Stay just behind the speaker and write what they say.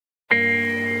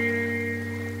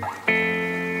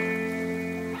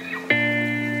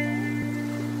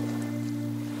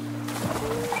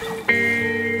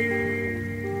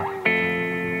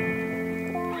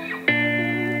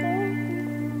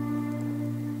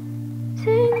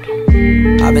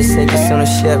I've been sinking soon as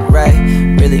shipwreck.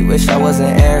 Really wish I was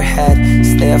an airhead.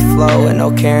 Stay afloat with no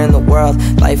care in the world.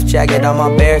 Life jacket on my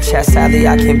bare chest. Sadly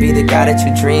I can't be the guy that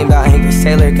you dream about. Angry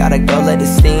sailor, gotta go let the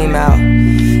steam out.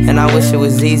 And I wish it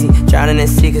was easy, drowning in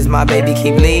sea cause my baby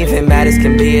keep leaving. Mad as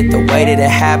can be at the way that it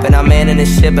happened. I'm manning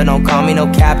this ship but don't call me no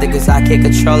captain, cause I can't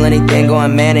control anything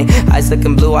going manic. Eyes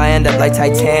looking blue, I end up like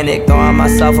Titanic, throwing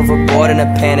myself overboard in a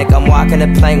panic. I'm walking the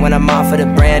plank when I'm off of the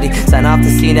brandy. Sign off the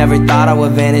sea, never thought I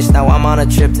would vanish. Now I'm on a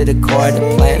trip to the core of the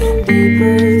planet.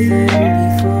 Deeper than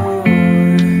before,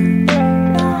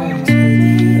 down to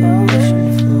the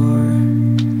ocean floor.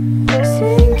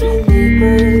 Sinking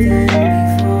deeper than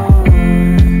before,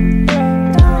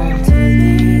 down to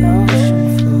the ocean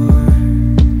floor.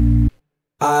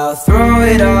 I'll throw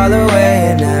it all away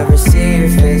and never see your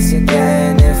face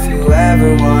again. If you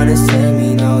ever wanna see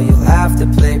me, no, you'll have to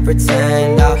play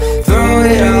pretend. I'll throw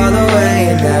it all away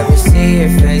and never see your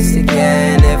face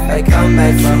again. If I come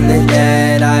back from the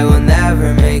dead, I will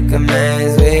never make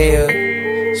amends with you.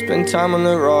 Spend time on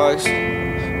the rocks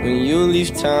when you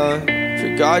leave town.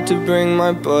 Forgot to bring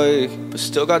my book, but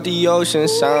still got the ocean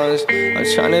sounds. I'm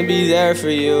trying to be there for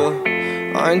you.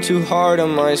 I'm too hard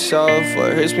on myself.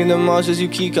 What hurts me the most is you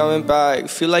keep coming back.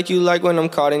 Feel like you like when I'm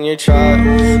caught in your trap.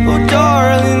 Oh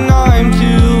darling, I'm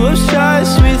too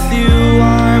obsessed with you.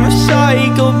 I'm a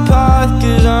psychopath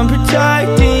cause I'm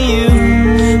protecting you.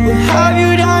 What have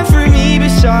you done for me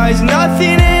besides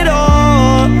nothing at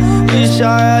all? Wish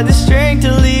I had the strength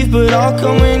to leave, but I'll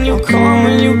come when you call,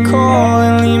 when you call.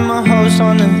 And leave my house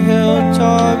on the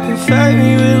hilltop. Infect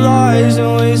me with lies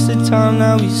and waste the time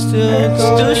that we still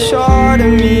got. Still short of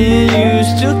me and you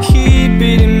still keep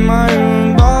it in my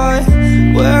room by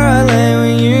where I lay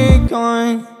when you're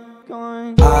gone.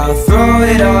 I'll throw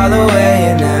it all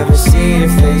away and never see your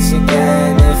face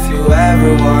again. If you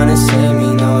ever wanna see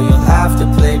me, no, you'll have to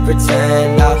play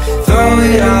pretend. I'll throw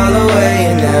it all away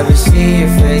and never see your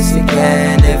face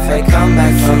again. If I come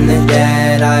back from the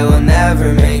dead, I will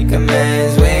never make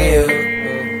amends with you.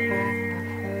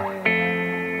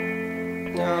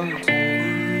 Down to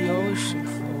the ocean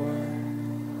floor,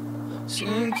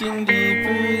 sinking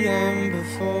deeper than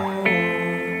before.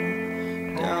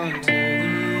 Down to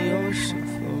the ocean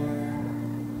floor.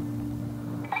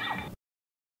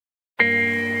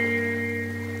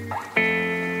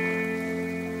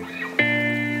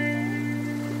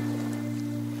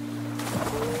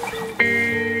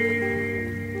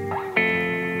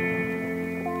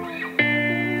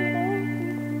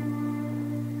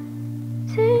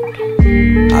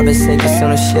 I've been sinking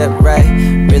soon as shipwreck.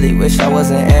 Really wish I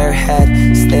was an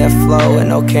airhead. Stay afloat with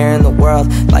no care in the world.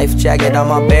 Life jacket on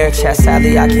my bare chest.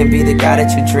 Sadly I can't be the guy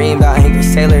that you dream about. Angry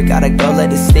sailor, gotta go let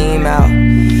the steam out.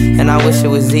 And I wish it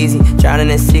was easy, drowning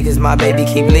in sea cause my baby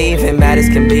keep leaving. Mad as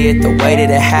can be at the way that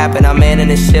it happened. I'm manning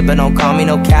this ship but don't call me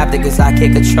no captain, cause I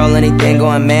can't control anything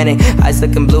going manic. Eyes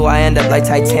looking blue, I end up like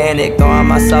Titanic, throwing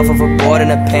myself overboard in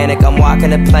a panic. I'm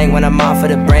walking the plank when I'm off of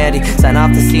the brandy. Sign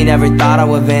off the sea, never thought I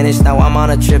would vanish. Now I'm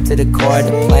on a trip to the core of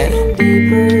the planet.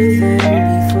 Deeper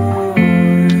than before,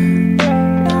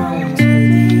 down to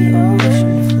the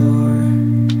ocean floor.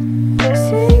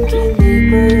 Sinking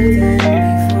deeper than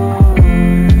before,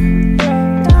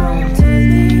 down to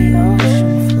the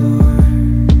ocean floor.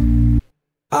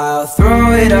 I'll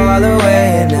throw it all away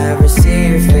and never see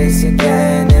your face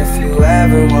again. If you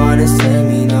ever wanna see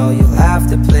me, no, you'll have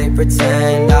to play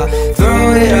pretend. I'll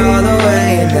throw it all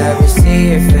away and never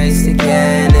see your face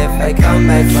again. If I come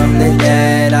back from the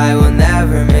dead, I will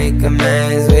never make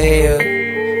amends with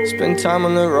you. Spend time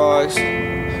on the rocks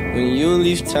when you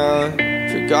leave town.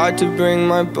 Forgot to bring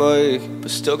my book,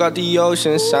 but still got the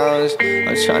ocean sounds.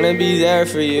 I'm trying to be there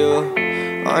for you.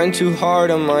 I'm too hard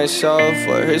on myself.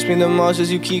 What hurts me the most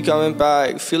is you keep coming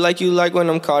back. Feel like you like when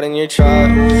I'm caught in your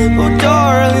trap. Oh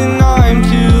darling, I'm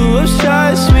too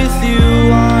obsessed with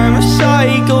you. I'm a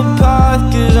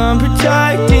psychopath cause I'm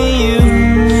protecting you.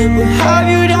 What have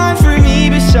you done for me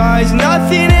besides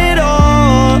nothing at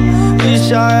all?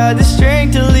 Wish I had the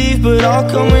strength to leave, but I'll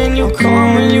come when you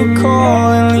call, when you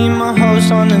call. And leave my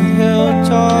house on the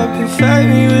hilltop. Infect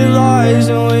me with lies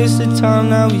and waste the time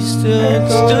that we still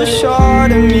got. Still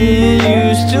short of me and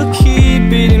you still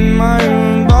keep it in my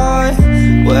room by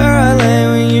where I lay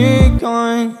when you're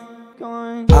gone.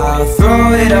 I'll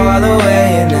throw it all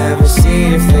away and never see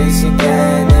your face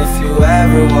again. If you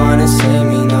ever wanna see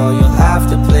me, no, you'll have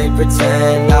to play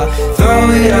pretend. I'll throw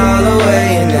it all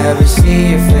away and never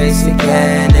see your face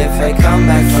again. If I come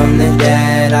back from the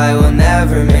dead, I will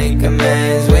never make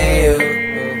amends with you.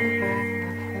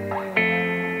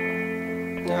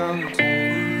 Down to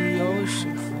the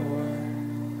ocean floor,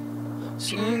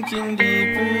 sinking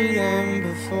deeper than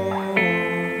before.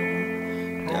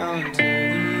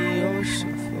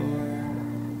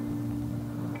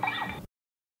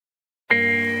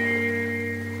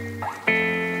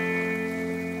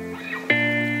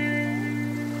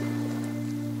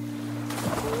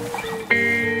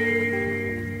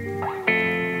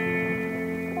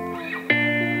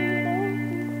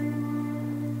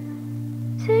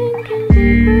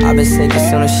 been sinking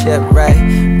soon as shipwreck.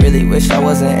 Really wish I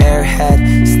was an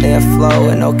airhead. Stay afloat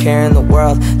with no care in the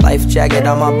world. Life jacket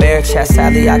on my bare chest.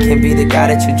 Sadly I can't be the guy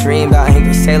that you dream about.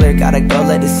 Angry sailor, gotta go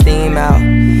let the steam out.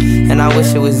 And I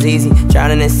wish it was easy,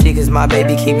 drowning in sea cause my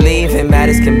baby keep leaving. Mad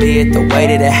as can be at the way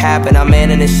that it happened. I'm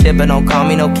manning the ship but don't call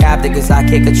me no captain, cause I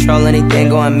can't control anything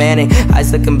going manic.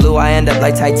 Eyes looking blue, I end up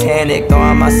like Titanic,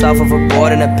 throwing myself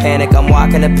overboard in a panic. I'm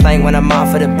walking the plank when I'm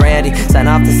off of the brandy. Sign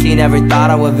off the sea, never thought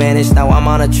I would vanish. Now I'm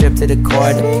on a trip to the core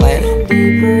of the planet.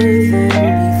 Deeper than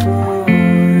before,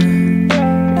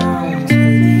 down to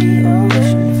the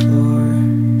ocean floor.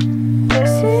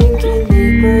 Sinking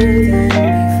deeper than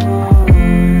before,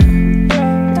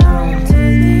 down to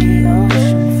the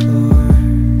ocean floor.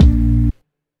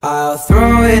 I'll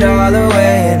throw it all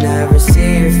away and never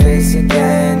see your face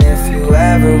again. If you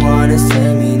ever wanna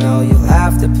see me, no, you'll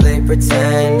have to play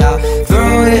pretend. I'll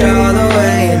throw it all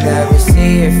away and never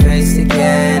see your face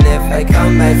again. If I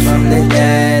come back from the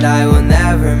dead, I will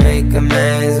never make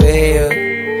amends with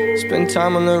you. Spend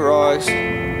time on the rocks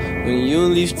when you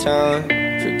leave town.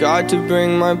 Forgot to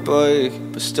bring my book,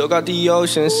 but still got the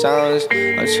ocean sounds.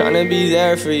 I'm trying to be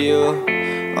there for you.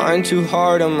 I'm too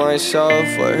hard on myself.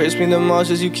 What hurts me the most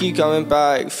is you keep coming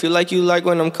back. Feel like you like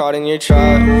when I'm caught in your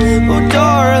trap. Oh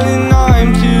darling,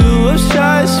 I'm too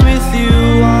obsessed with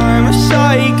you. I'm a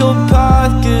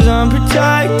psychopath cause I'm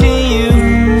protecting you.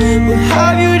 What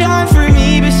have you done for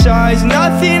me besides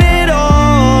nothing at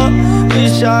all?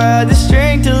 Wish I had the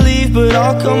strength to leave, but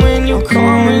I'll come when you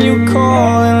call, when you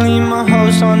call. And leave my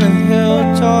house on the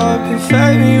hilltop.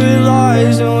 Infect me with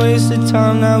lies and waste the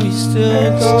time that we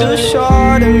still got. Still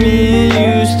short of me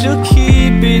and you still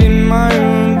keep it in my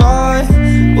room by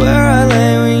where I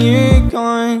lay when you're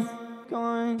gone.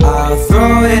 I'll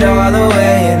throw it all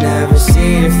away and never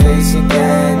see your face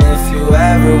again. If you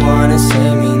ever wanna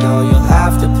see me, no, you'll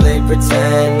have to play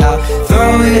pretend. I'll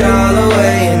throw it all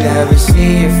away and never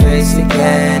see your face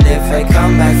again. If I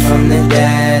come back from the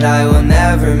dead, I will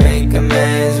never make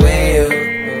amends with you.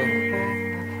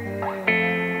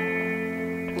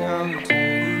 Down to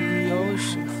the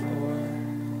ocean floor,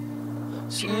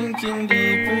 sinking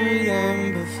deeper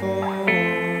than before.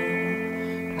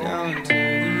 Down to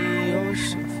the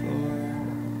ocean floor.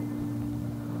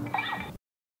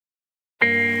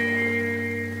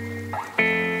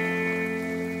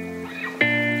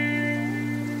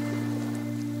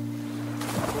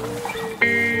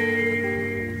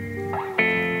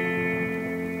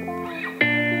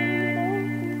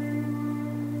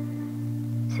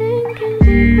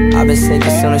 I've been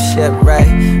sinking soon as shipwreck.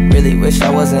 Really wish I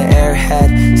was an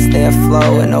airhead. Stay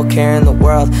afloat with no care in the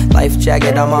world. Life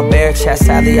jacket on my bare chest.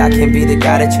 Sadly I can't be the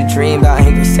guy that you dream about.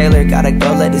 Angry sailor, gotta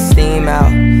go let the steam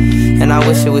out. And I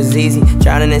wish it was easy,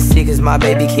 drowning in sea cause my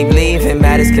baby keep leaving.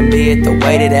 Mad as can be at the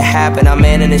way that it happened. I'm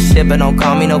manning the ship but don't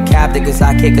call me no captain, cause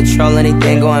I can't control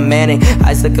anything going manic.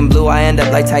 Eyes looking blue, I end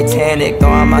up like Titanic,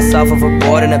 throwing myself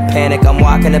overboard in a panic. I'm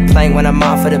walking the plank when I'm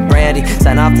off of the brandy.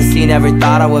 Sign off the sea, never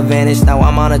thought I would vanish. Now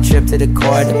I'm on a trip to the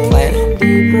core of the planet.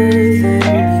 Deeper than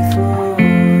before,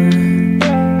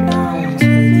 down to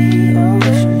the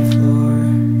ocean floor.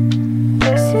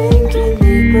 Sinking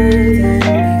deeper than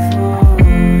before,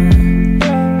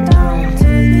 down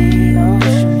to the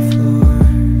ocean floor.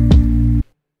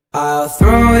 I'll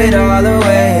throw it all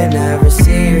away and never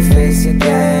see your face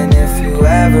again. If you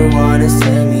ever wanna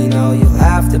see me, no, you'll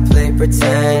have to play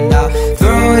pretend. I'll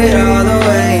throw it all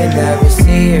away and never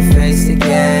see your face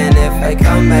again. If I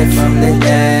come back from the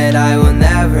dead, I will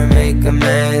never make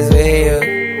amends with you.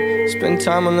 Spend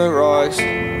time on the rocks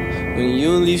when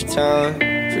you leave town.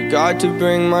 Forgot to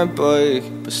bring my book,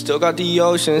 but still got the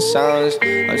ocean sounds.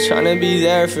 I'm trying to be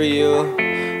there for you.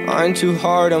 I'm too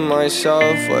hard on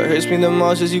myself. What hurts me the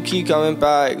most is you keep coming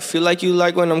back. Feel like you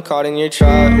like when I'm caught in your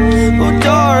trap. Oh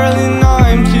darling,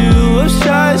 I'm too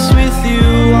obsessed with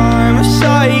you. I'm a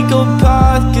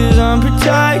psychopath cause I'm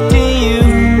protecting you.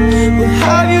 What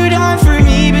have you done for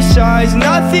me besides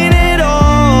nothing at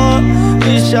all?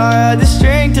 Wish I had the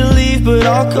strength to leave, but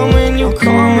I'll come when you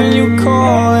call, when you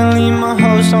call. And leave my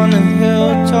house on the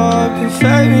hilltop.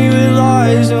 Infect me with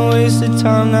lies and waste the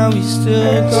time that we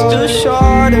still got. Still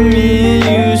short of me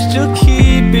and you still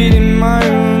keep it in my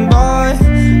room by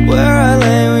where I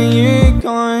lay when you're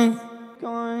gone.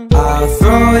 I'll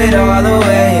throw it all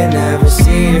away and never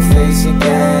see your face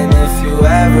again. If you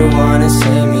ever wanna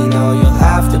see me, no, you'll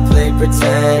have to play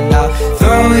pretend. I'll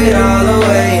throw it all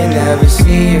away and never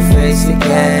see your face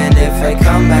again. If I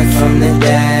come back from the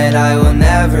dead, I will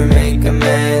never make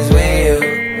amends with you.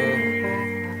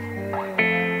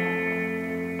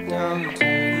 Down to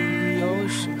the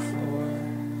ocean floor,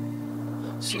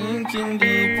 sinking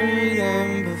deeper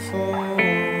than before.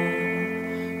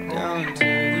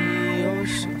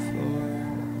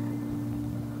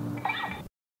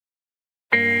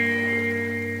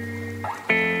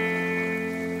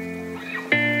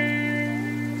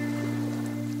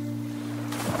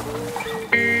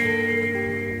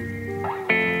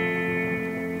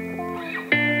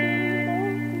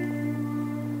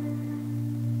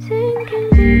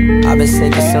 I've been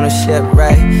sinking soon as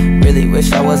shipwreck. Really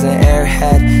wish I was an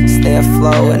airhead. Stay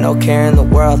afloat with no care in the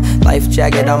world. Life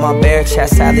jacket on my bare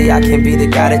chest. Sadly I can't be the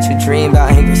guy that you dream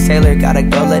about. Angry sailor, gotta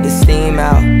go let the steam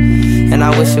out. And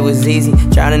I wish it was easy,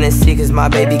 drowning in sea cause my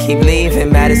baby keep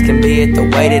leaving. Mad as can be at the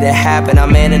way that it happened.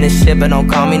 I'm manning the ship but don't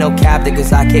call me no captain,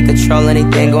 cause I can't control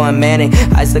anything going manic.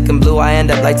 Eyes looking blue, I end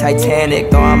up like Titanic,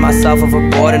 throwing myself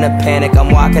overboard in a panic. I'm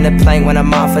walking the plank when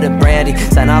I'm off of the brandy.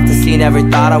 Sign off the sea, never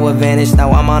thought I would vanish.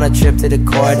 Now I'm on a trip to the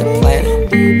core of the planet.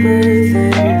 Deeper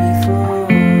than before,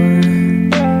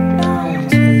 down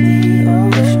to the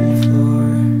ocean floor.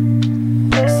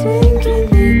 Sinking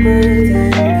deeper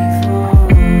than before,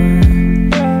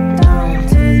 down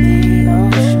to the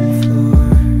ocean floor.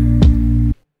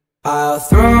 I'll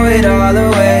throw it all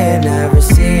away and never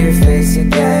see your face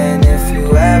again. If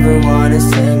you ever wanna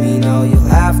see me, no, you'll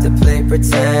have to play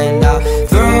pretend. I'll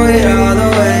throw it all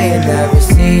away and never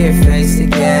see your face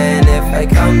again. If I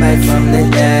come back from the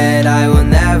dead, I will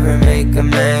never make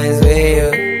amends with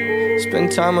you.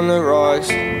 Spend time on the rocks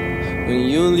when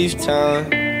you leave town.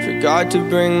 Forgot to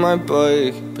bring my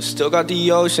book, but still got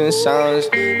the ocean sounds.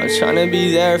 I'm trying to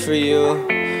be there for you.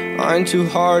 I'm too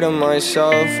hard on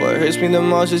myself. What hurts me the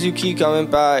most is you keep coming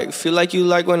back. Feel like you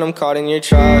like when I'm caught in your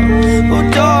trap. Oh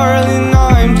darling,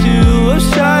 I'm too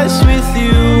obsessed with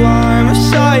you. I'm a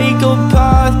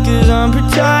psychopath cause I'm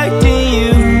protecting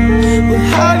you. What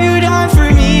have you done for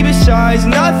me besides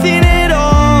nothing at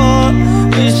all?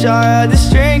 Wish I had the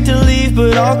strength to leave,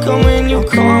 but I'll come when you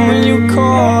call, when you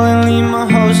call. And leave my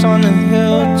house on the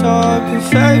hilltop.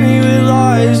 Infect me with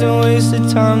lies and waste the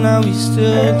time that we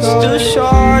still got. Still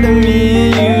short of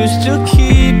me and you still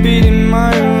keep it in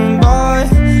my room by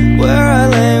where I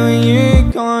lay when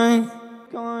you're gone.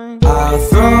 I'll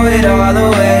throw it all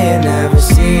away and never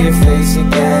see your face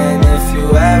again. If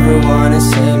you ever wanna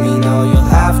see me, no, you'll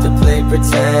have to play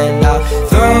pretend. I'll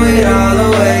throw it all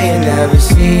away and never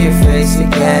see your face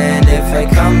again. If I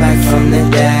come back from the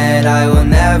dead, I will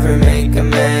never make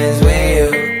amends with you.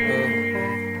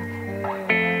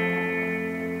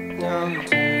 Down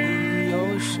to the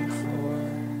ocean floor,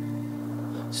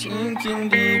 sinking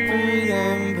deeper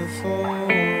than before.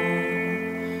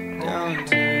 Down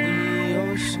to the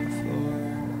ocean floor.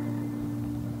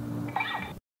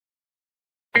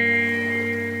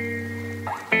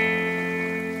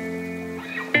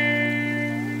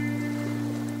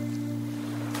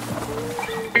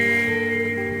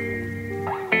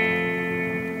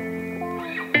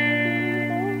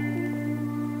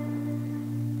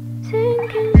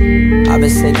 I've been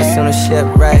sinking soon as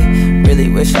shipwreck. Really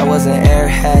wish I was an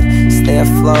airhead. Stay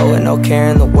afloat with no care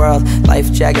in the world.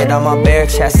 Life jacket on my bare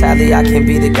chest. Sadly I can't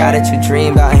be the guy that you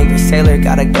dream about. Angry sailor,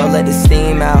 gotta go let the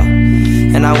steam out.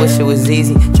 And I wish it was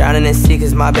easy, drowning in sea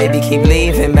cause my baby keep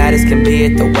leaving. Mad as can be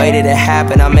at the way that it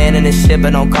happened. I'm manning the ship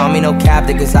but don't call me no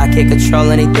captain, cause I can't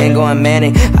control anything going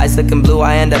manic. Eyes looking blue,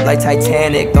 I end up like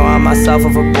Titanic, throwing myself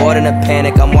overboard in a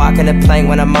panic. I'm walking the plank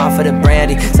when I'm off of the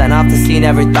brandy. Sign off the sea,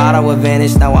 never thought I would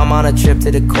vanish. Now I'm on a trip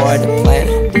to the core of the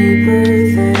planet. Deeper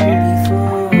than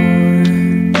before,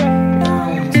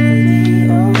 down to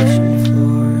the ocean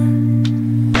floor.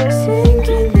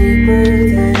 Sinking deeper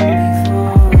than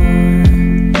before,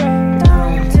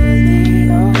 down to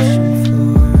the ocean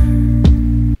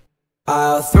floor.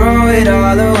 I'll throw it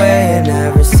all away and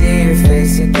never see your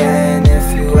face again.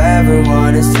 If you ever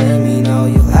wanna see me, no,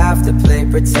 you'll have to play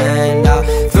pretend. I'll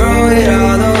throw it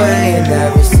all away and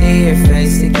never see your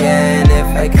face again. If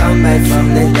I come back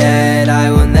from the dead, I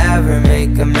will never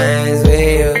make amends with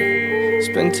you.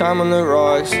 Spend time on the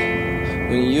rocks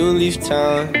when you leave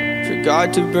town.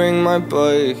 Forgot to bring my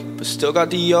book, but still got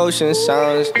the ocean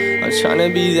sounds. I'm trying to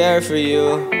be there for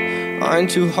you. I'm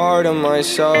too hard on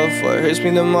myself. What hurts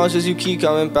me the most is you keep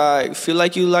coming back. Feel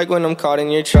like you like when I'm caught in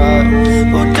your trap.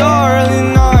 Oh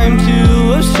darling, I'm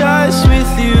too obsessed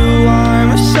with you.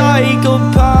 I'm a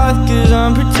psychopath cause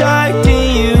I'm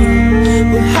protecting you.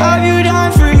 What have you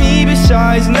done for me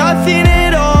besides nothing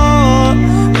at all?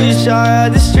 Wish I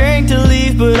had the strength to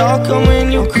leave, but I'll come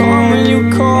when you call, when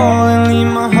you call. And leave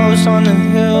my house on the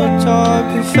hilltop.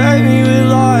 Infect me with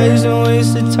lies and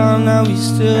waste the time that we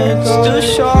still got. Still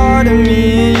short of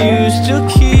me and you still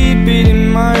keep it in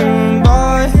my room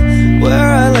by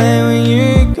where I lay when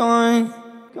you're gone.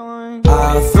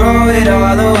 I'll throw it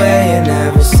all away and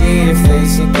never see your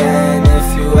face again.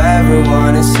 If you ever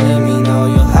wanna see me, no,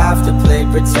 you'll have to play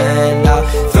pretend. I'll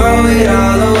throw it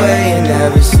all away and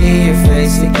never see your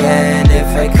face again.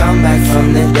 If I come back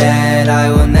from the dead, I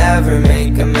will never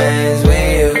make amends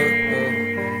with you.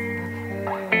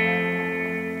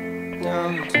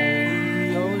 Down to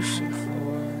the ocean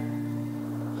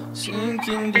floor,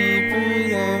 sinking deeper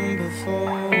than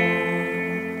before.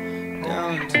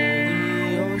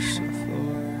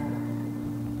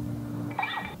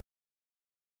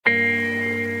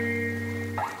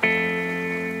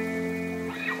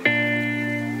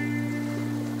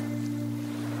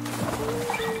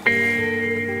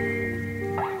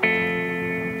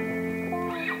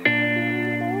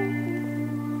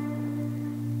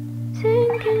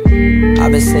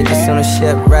 I've been sinking soon a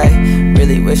shipwreck.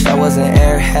 Really wish I was an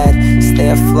airhead. Stay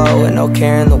afloat with no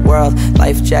care in the world.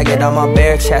 Life jacket on my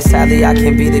bare chest. Sadly I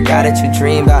can't be the guy that you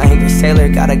dream about. Angry sailor,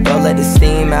 gotta go let the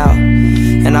steam out.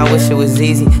 And I wish it was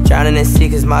easy, drowning in sea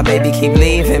cause my baby keep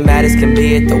leaving. Mad as can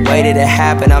be at the way that it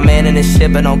happened. I'm manning this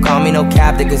ship but don't call me no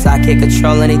captain, cause I can't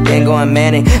control anything going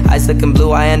manic. Eyes looking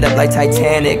blue, I end up like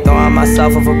Titanic, throwing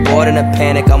myself overboard in a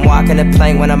panic. I'm walking the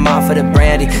plank when I'm off of the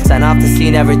brandy. Sign off the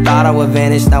sea, never thought I would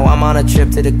vanish. Now I'm on a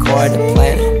trip to the core of the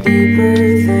planet. Deeper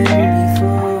than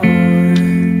before,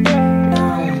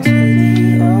 down to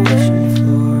the ocean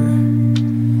floor.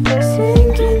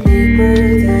 Sinking deeper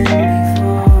than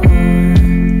before,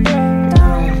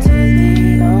 down to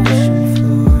the ocean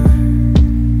floor.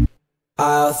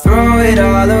 I'll throw it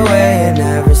all away and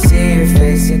never see your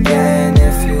face again.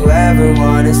 If you ever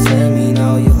wanna see me,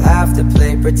 no, you'll have to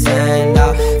play pretend.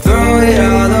 I'll throw it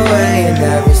all away and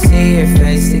never see your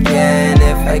face again.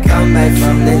 If I come back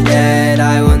from the dead,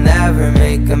 I will never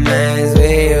make amends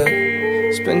with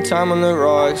you. Spend time on the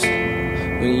rocks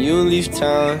when you leave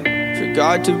town.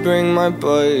 Forgot to bring my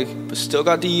book, but still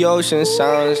got the ocean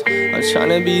sounds. I'm trying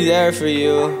to be there for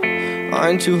you.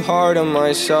 I'm too hard on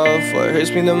myself. What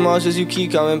hurts me the most is you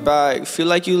keep coming back. Feel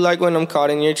like you like when I'm caught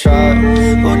in your trap.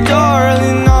 Oh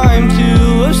darling, I'm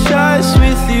too obsessed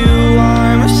with you.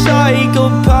 I'm a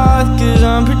psychopath cause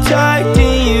I'm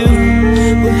protecting you.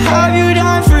 What have you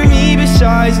done for me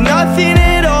besides nothing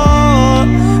at all?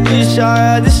 Wish I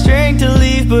had the strength to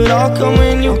leave, but I'll come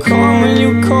when you come, when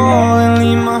you call. And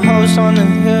leave my house on the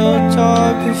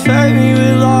hilltop. Infect me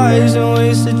with lies and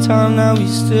waste the time that we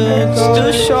still got.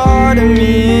 Still short of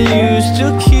me and you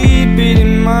still keep it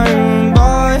in my room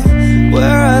by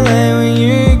where I lay when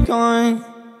you're gone.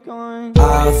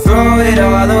 I'll throw it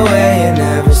all away and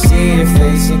never see your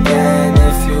face again.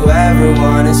 If you ever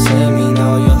wanna see me,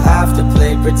 no, you'll have to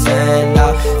play pretend.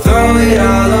 I'll throw it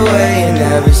all away and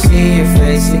never see your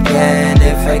face again.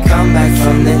 If I come back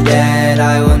from the dead,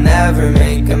 I will never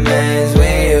make amends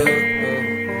with you.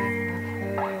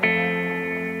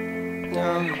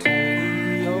 Down to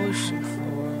the ocean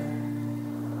floor,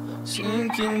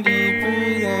 sinking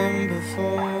deeper than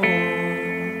before.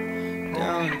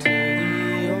 Down to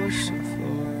the ocean floor.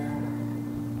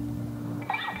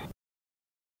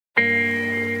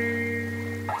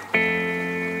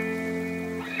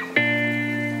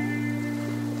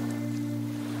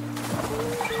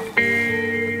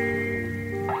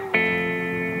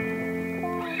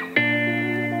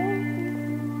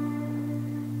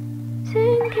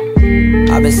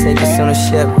 I've been sinking soon a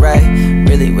shipwreck.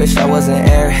 Really wish I was an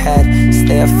airhead.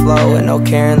 Stay afloat with no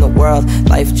care in the world.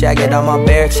 Life jacket on my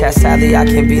bare chest. Sadly I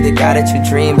can't be the guy that you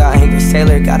dream about. Angry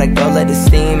sailor, gotta go let the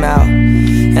steam out.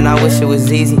 And I wish it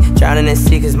was easy, drowning in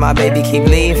sea cause my baby keep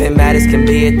leaving. Mad as can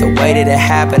be at the way that it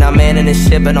happened. I'm manning this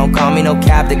ship but don't call me no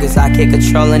captain, cause I can't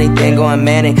control anything going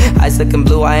manic. Eyes looking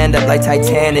blue, I end up like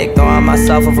Titanic, throwing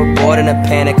myself overboard in a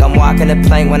panic. I'm walking the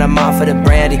plank when I'm off of the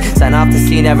brandy. Sign off the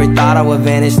sea, never thought I would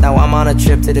vanish. Now I'm on a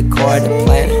trip to the core of the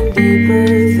planet. Deeper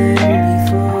than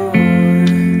before,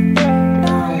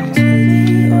 down to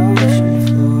the ocean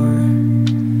floor.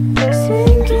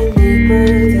 Sinking deeper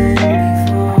than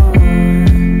before,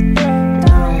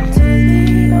 down to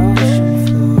the ocean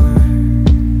floor.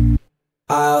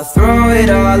 I'll throw it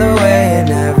all away and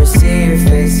never see your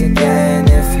face again.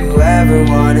 If you ever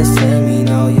wanna see me,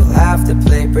 no, you'll have to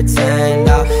play pretend.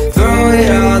 I'll throw it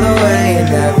all away and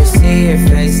never see your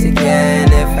face again.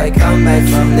 If I come back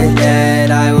from the dead,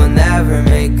 I will never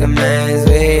make amends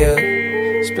with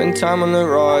you. Spend time on the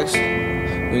rocks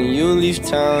when you leave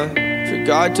town.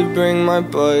 Forgot to bring my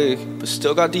book, but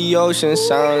still got the ocean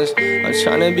sounds. I'm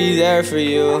trying to be there for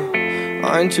you.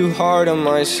 I'm too hard on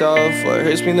myself. What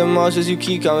hurts me the most is you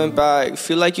keep coming back.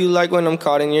 Feel like you like when I'm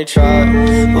caught in your trap.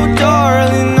 Oh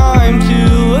darling, I'm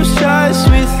too obsessed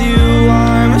with you.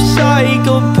 I'm a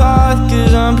psychopath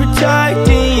cause I'm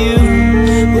protecting you.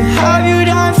 What have you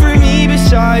done for me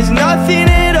besides nothing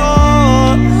at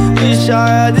all? Wish I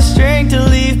had the strength to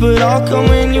leave, but I'll come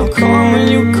when you come, when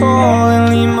you call.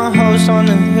 And leave my house on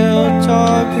the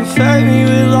hilltop. Infect me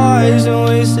with lies and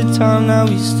waste the time that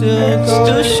we still got.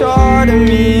 Still short of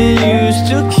me and you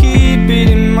still keep it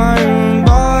in my room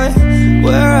by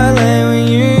where I lay when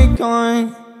you're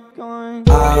gone.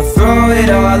 I'll throw it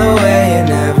all away and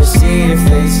never see your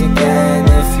face again.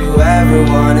 If you ever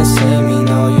wanna see me,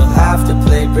 no, you'll have to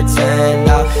play pretend.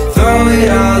 I'll throw it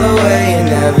all away and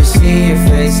never see your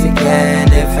face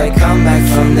again. If I come back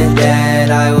from the dead,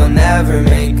 I will never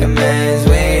make amends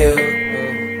with you.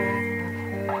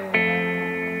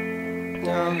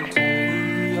 Down to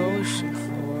the ocean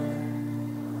floor,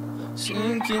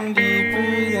 sinking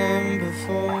deeper than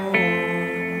before.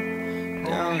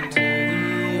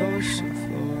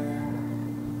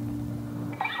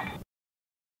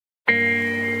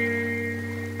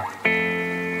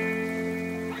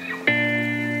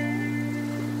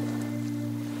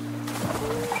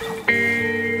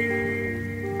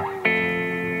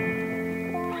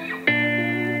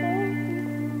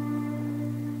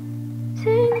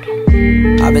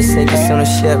 I've been sinking soon a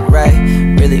shipwreck.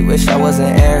 Really wish I was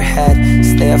an airhead.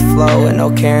 Stay afloat with no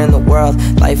care in the world.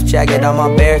 Life jacket on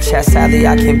my bare chest. Sadly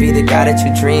I can't be the guy that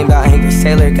you dream about. Angry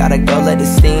sailor, gotta go let the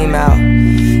steam out.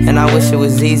 And I wish it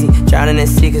was easy, drowning in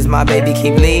sea cause my baby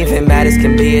keep leaving. Mad as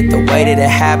can be at the way that it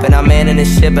happened. I'm manning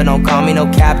this ship but don't call me no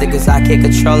captain, cause I can't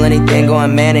control anything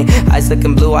going manic. Eyes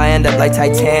looking blue, I end up like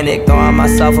Titanic, throwing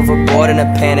myself overboard in a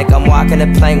panic. I'm walking the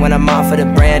plank when I'm off for the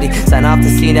brandy. Sign off the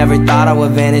sea, never thought I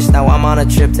would vanish. Now I'm on a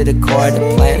trip to the core of the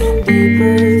planet.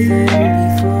 Deeper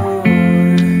than before,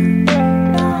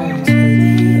 down to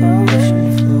the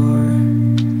ocean floor.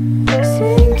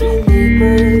 Sinking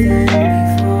deeper than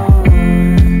before,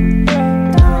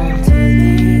 down to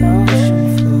the ocean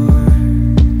floor.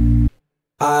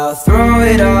 I'll throw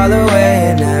it all away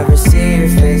and never see your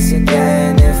face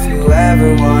again. If you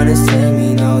ever wanna see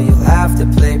me, no, you'll have to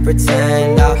play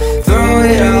pretend. I'll throw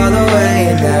it all away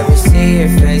and never see your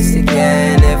face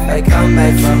again. If I come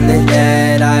back from the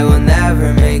dead, I will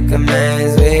never make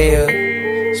amends with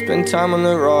you. Spend time on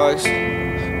the rocks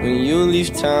when you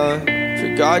leave town.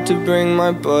 Forgot to bring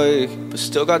my book, but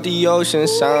still got the ocean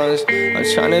sounds. I'm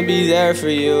trying to be there for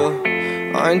you.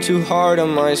 I'm too hard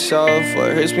on myself.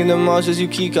 What hurts me the most is you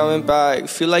keep coming back.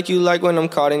 Feel like you like when I'm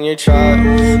caught in your trap.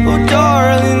 Oh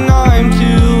darling, I'm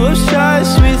too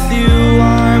obsessed with you.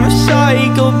 I'm a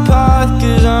psychopath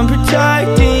cause I'm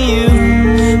protecting you.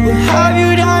 What have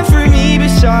you done for me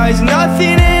besides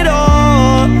nothing at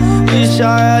all? Wish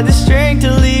I had the strength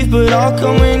to leave, but I'll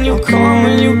come when you come,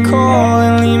 when you call.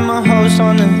 And leave my house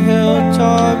on the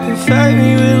hilltop. Infect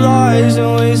me with lies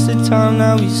and waste the time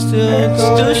that we still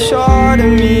got. Still short of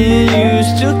me and you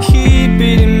still keep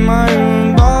it in my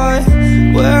room by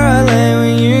where I lay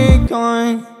when you're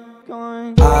gone.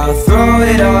 I'll throw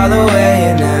it all away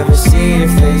and never see your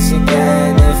face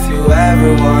again. If you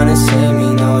ever wanna see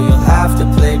me, no, you'll have to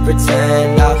play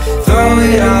pretend. I'll throw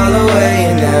it all away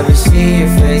and never see your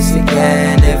face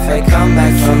again. If I come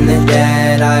back from the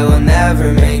dead, I will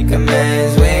never make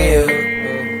amends with you.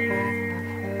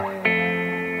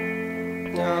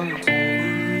 Down to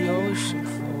the ocean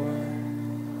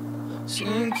floor,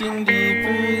 sinking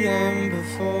deeper than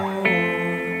before.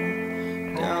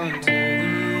 Down to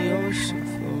the ocean floor.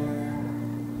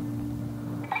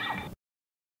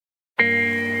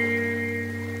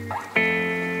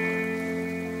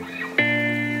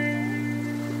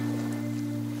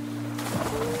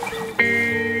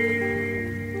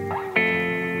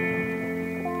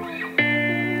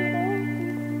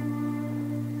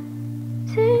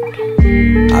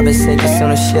 I've been sinking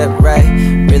soon a shipwreck.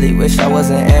 Really wish I was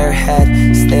an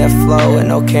airhead. Stay afloat with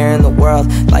no care in the world.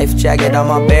 Life jacket on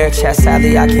my bare chest.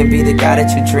 Sadly I can't be the guy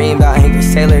that you dream about. Angry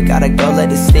sailor, gotta go let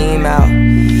the steam out.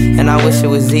 And I wish it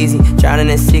was easy, drowning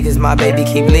in sea cause my baby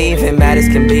keep leaving. Mad as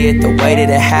can be at the way that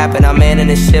it happened. I'm manning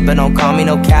this ship but don't call me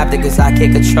no captain, cause I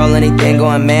can't control anything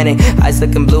going manic. Eyes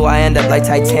looking blue, I end up like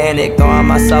Titanic, throwing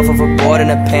myself overboard in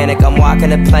a panic. I'm walking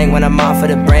the plank when I'm off for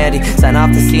the brandy. Sign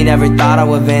off the sea, never thought I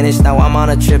would vanish. Now I'm on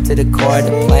a trip to the core of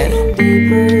the planet.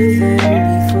 Deeper than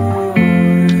before,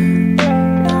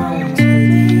 down to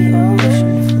the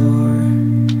ocean floor.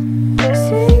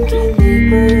 Sinking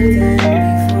deeper than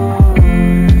before,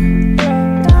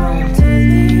 down to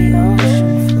the ocean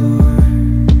floor.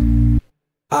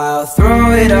 I'll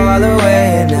throw it all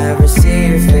away and never see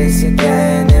your face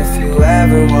again. If you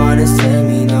ever wanna see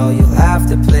me, no, you'll have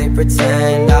to play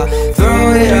pretend. I'll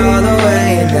throw it all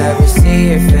away and never see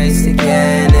your face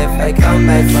again. If I come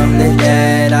back from the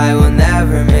dead, I will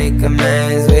never make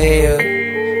amends with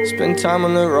you. Spend time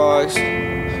on the rocks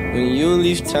when you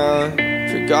leave town.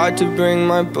 Forgot to bring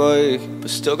my book, but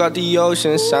still got the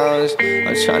ocean sounds.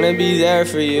 I'm trying to be there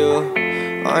for you.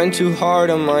 I'm too hard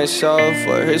on myself.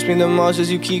 What hurts me the most is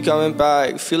you keep coming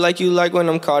back. Feel like you like when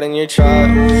I'm caught in your trap.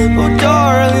 Oh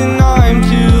darling, I'm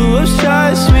too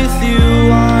obsessed with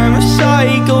you. I'm a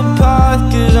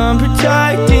psychopath cause I'm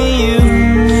protecting you.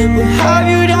 What have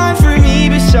you done for me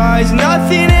besides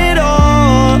nothing at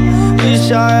all?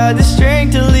 Wish I had the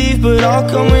strength to leave, but I'll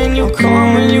come when you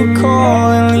come, when you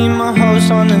call. And leave my house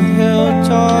on the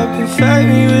hilltop. Infect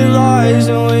me with lies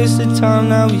and waste the time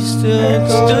that we still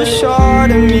got. Still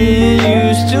short of me and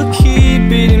you still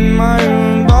keep it in my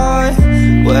room by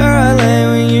where I lay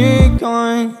when you're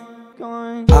gone.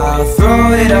 I'll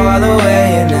throw it all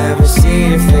away and never see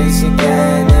your face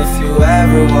again. If you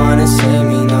ever wanna see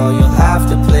me, no, you'll have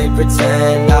to play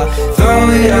pretend. I'll throw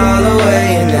it all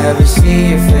away and never see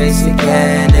your face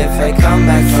again. If I come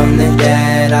back from the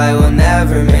dead, I will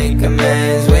never make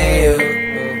amends with you.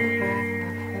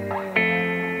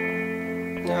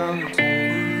 Down to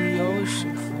the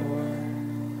ocean floor,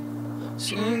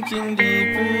 sinking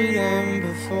deeper than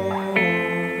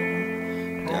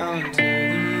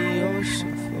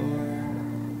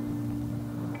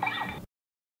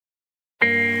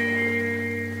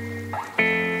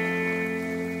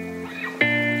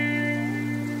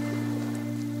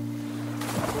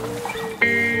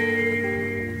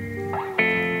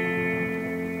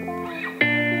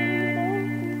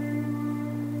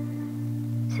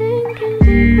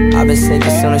been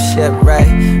sinking soon as shipwreck.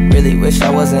 Really wish I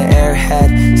was an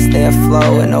airhead. Stay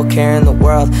afloat with no care in the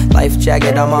world. Life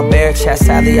jacket on my bare chest.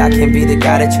 Sadly I can't be the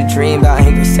guy that you dream about.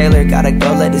 Angry sailor, gotta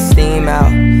go let the steam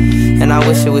out. And I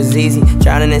wish it was easy,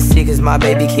 drowning in sea cause my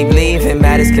baby keep leaving.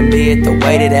 Mad as can be at the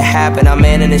way that it happened. I'm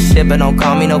manning the ship but don't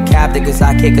call me no captain, cause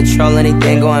I can't control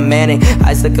anything going manic.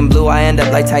 Eyes looking blue, I end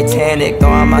up like Titanic,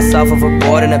 throwing myself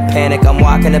overboard in a panic. I'm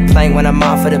walking the plank when I'm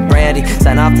off of the brandy.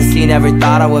 Sign off the sea, never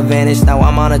thought I would vanish. Now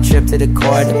I'm on a trip to the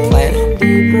core of the planet.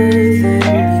 Deeper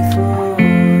than before,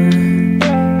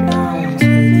 down to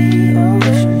the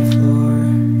ocean floor.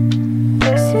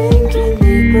 Sinking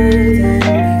deeper than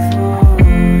before,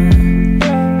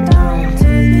 down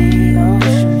to the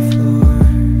ocean floor.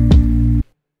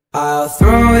 I'll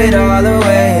throw it all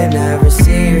away and never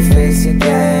see your face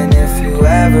again. If you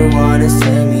ever wanna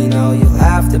see me, no, you'll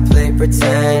have to play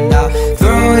pretend. I'll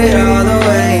throw it all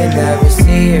away and never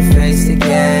see your face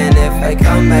again. If I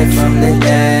come back from the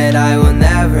dead, I will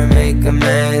never make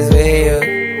amends with you.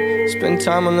 Spend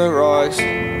time on the rocks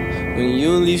when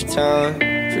you leave town.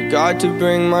 Forgot to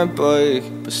bring my book,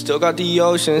 but still got the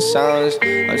ocean sounds.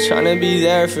 I'm trying to be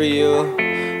there for you.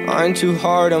 I'm too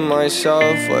hard on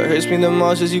myself. What hurts me the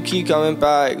most is you keep coming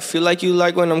back. Feel like you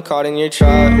like when I'm caught in your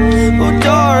trap. Oh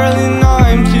darling,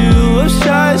 I'm too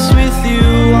obsessed with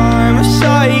you. I'm a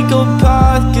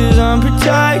psychopath cause I'm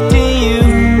protecting you.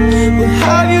 What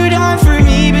have you done for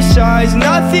me besides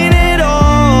nothing at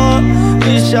all?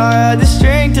 Wish I had the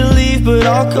strength to leave, but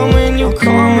I'll come when you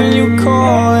come, when you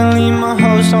call. And leave my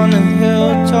house on the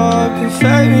hilltop.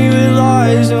 Infect me with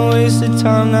lies and waste the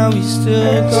time that we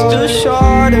still got. Still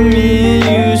short of me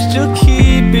and you still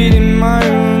keep it in my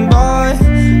room by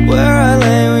where I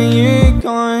lay when you're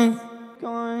gone.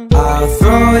 I'll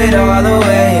throw it all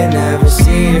away and never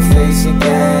see your face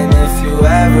again. If you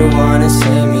ever wanna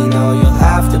see me, no, you'll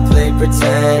have to play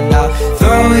pretend. I'll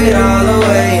throw it all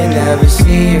away and never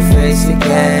see your face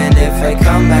again. If I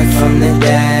come back from the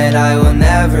dead, I will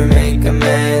never make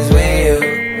amends with you.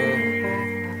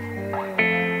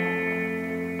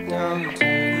 Down to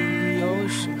the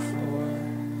ocean floor,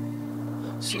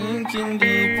 sinking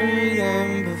deeper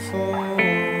than before.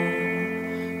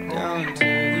 Down to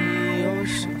the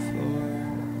ocean floor.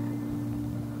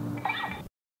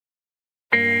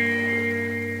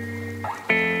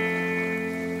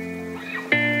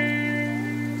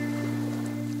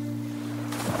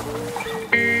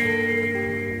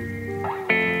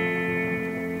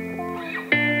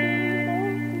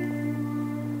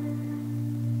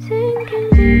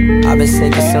 I've been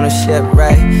sinking soon as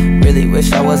shipwreck. Really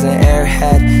wish I was an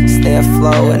airhead. Stay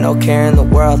afloat with no care in the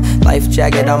world. Life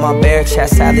jacket on my bare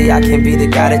chest. Sadly I can't be the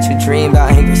guy that you dream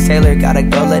about. Angry sailor, gotta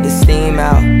go let the steam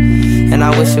out. And I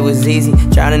wish it was easy,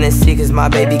 drowning in sea cause my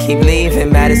baby keep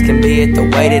leaving. Mad as can be at the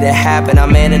way that it happened.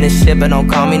 I'm manning the ship but don't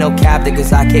call me no captain,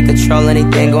 cause I can't control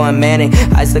anything going manic.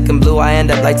 Eyes looking blue, I end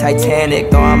up like Titanic,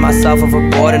 throwing myself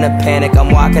overboard in a panic. I'm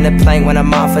walking the plank when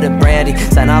I'm off of the brandy.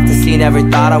 Sign off the sea, never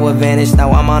thought I would vanish.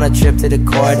 Now I'm on a trip to the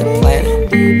core of the planet.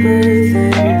 Deeper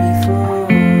than before,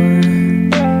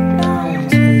 down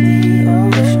to the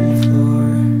ocean floor.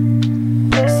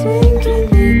 Sinking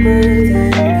deeper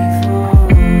than before,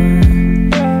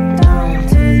 down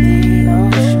to the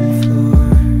ocean floor.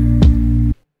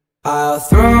 I'll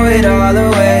throw it all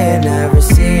away and never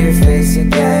see your face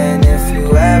again. If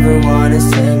you ever wanna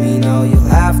see me, no, you'll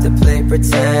have to play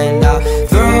pretend. I'll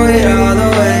throw it all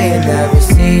away and never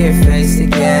see your face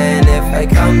again. If I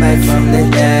come back from the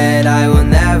dead, I will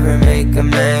never make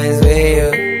amends with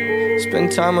you.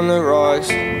 Spend time on the rocks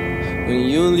when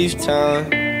you leave town.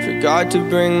 Forgot to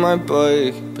bring my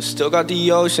book, but still got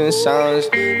the ocean sounds.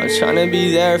 I'm trying to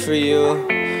be there for you.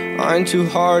 I'm too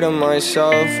hard on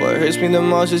myself. What hurts me the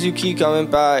most is you keep coming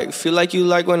back. Feel like you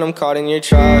like when I'm caught in your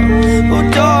trap. Oh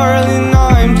darling,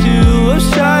 I'm too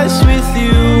obsessed with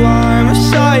you. I'm a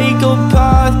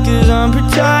psychopath cause I'm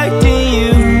protecting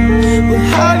you. What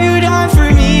have you done for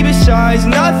me besides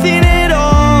nothing at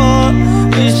all?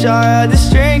 Wish I had the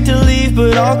strength to leave,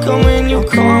 but I'll come when you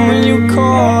come, when you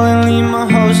call. And leave my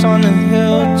house on the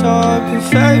hilltop.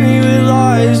 Infect me with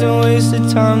lies and waste the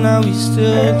time that we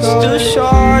still got. Still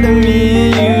short of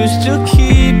me and you still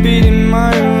keep it in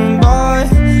my room by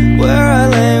where I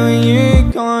lay when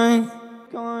you're gone.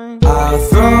 I'll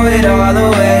throw it all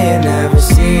away and never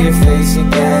see your face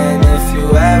again. If you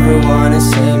ever wanna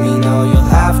see me, no,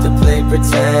 you'll have to play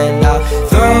pretend. I'll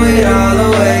throw it all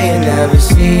away and never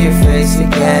see your face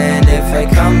again. If I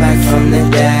come back from the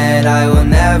dead, I will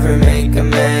never make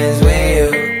amends with you.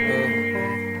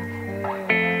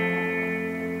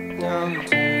 Down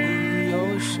to the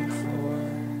ocean floor,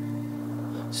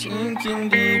 sinking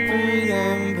deeper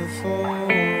than before.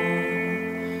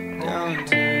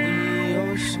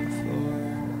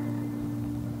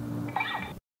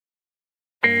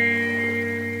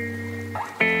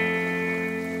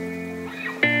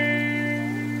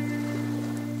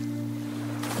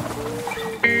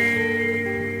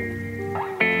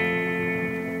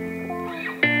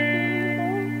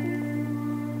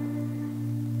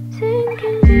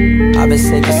 I've been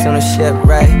sinking soon a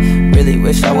shipwreck. Really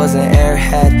wish I was an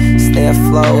airhead. Stay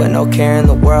afloat with no care in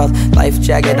the world. Life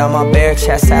jacket on my bare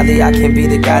chest. Sadly I can't be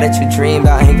the guy that you dream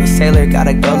about. Angry sailor,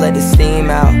 gotta go let the steam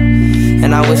out.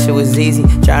 And I wish it was easy,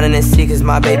 drowning in sea cause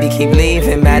my baby keep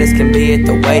leaving. Mad as can be at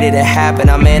the way that it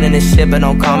happened. I'm manning this ship, but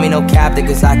don't call me no captain,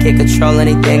 cause I can't control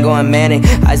anything going manic.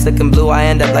 Eyes looking blue, I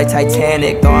end up like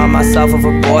Titanic, throwing myself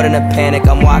overboard in a panic.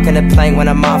 I'm walking the plank when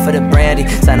I'm off of the brandy.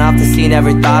 Sign off the sea,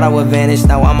 never thought I would vanish.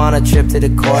 Now I'm on a trip to the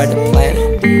core of the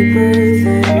planet. Deeper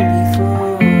than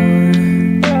before,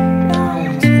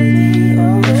 down to the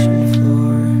ocean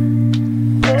floor.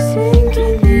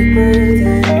 Sinking deeper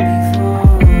than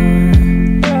before,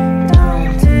 down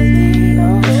to the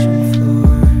ocean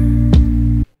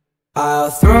floor. I'll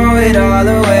throw it all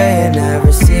away and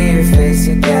never see your face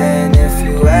again. If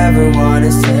you ever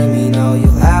wanna see me, no,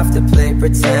 you'll have to play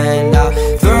pretend. I'll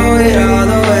throw it all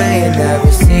away and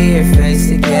never see your face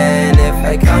again. If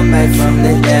I come back from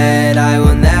the dead, I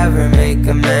will never make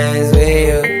amends with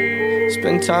you.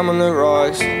 Spend time on the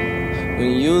rocks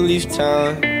when you leave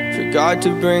town. Forgot to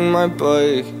bring my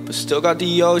book, but still got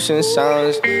the ocean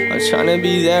sounds. I'm trying to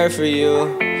be there for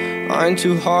you. I'm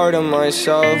too hard on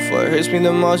myself. What hurts me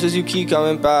the most is you keep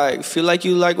coming back. Feel like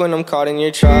you like when I'm caught in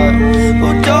your trap.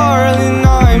 Oh darling,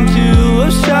 I'm too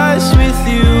obsessed with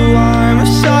you. I'm a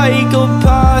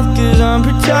psychopath cause I'm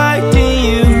protecting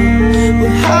you.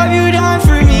 What have you done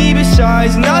for me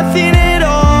besides nothing at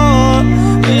all?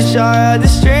 Wish I had the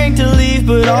strength to leave,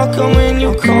 but I'll come when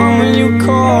you call, when you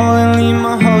call. And leave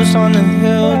my house on the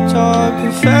hilltop.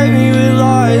 Infect me with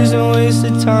lies and waste the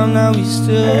time that we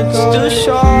still got. Still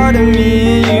short of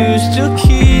me and you still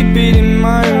keep it in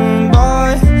my room.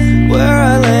 By where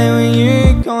I lay when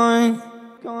you're gone.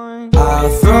 I'll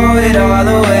throw it all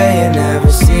away and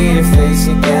never see your face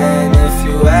again. If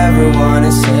you ever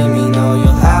wanna see me, no,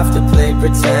 you'll have to play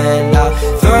pretend. I'll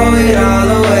throw it all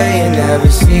away and never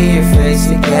see your face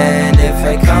again. If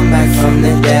I come back from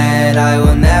the dead, I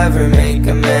will never make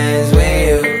amends with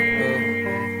you.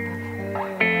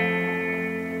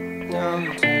 Down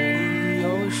to the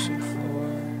ocean floor,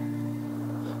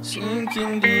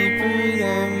 sinking deeper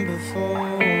than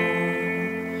before.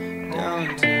 Down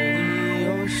to the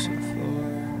ocean floor.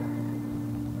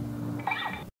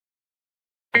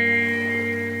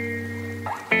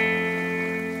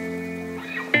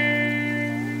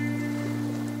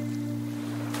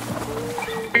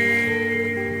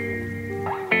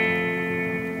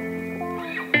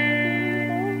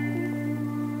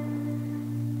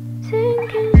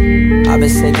 I've been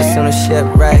sinking soon a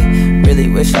shipwreck. Really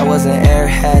wish I was an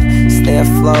airhead. Stay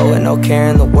afloat with no care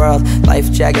in the world. Life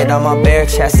jacket on my bare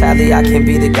chest. Sadly I can't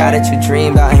be the guy that you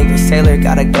dream about. Angry sailor,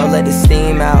 gotta go let the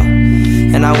steam out.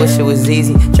 And I wish it was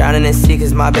easy, drowning in sea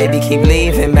cause my baby keep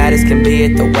leaving. Mad as can be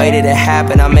at the way that it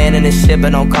happened. I'm manning this ship,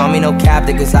 but don't call me no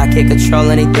captain, cause I can't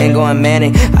control anything going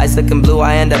manic. Eyes looking blue,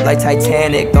 I end up like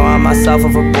Titanic, throwing myself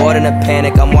overboard in a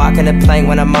panic. I'm walking the plank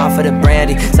when I'm off of the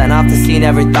brandy. Sign off the sea,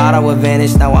 never thought I would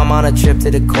vanish. Now I'm on a trip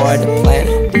to the core of the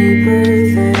planet. Deeper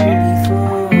than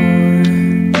before,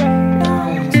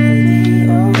 down to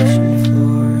the ocean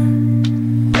floor.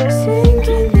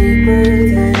 Sinking deeper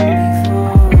than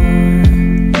before,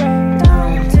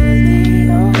 down to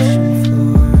the ocean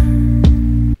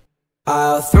floor.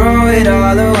 I'll throw it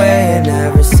all away and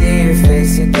never see your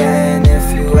face again.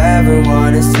 If you ever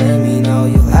wanna see me, no,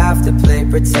 you'll have to play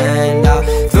pretend. I'll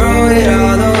throw it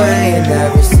all away and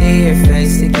never see your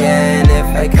face again. If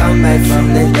I come back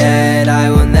from the dead, I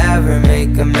will never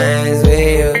make amends with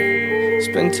you.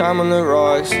 Spend time on the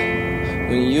rocks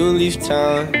when you leave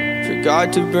town.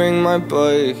 Forgot to bring my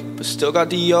book, but still got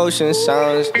the ocean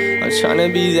sounds. I'm trying to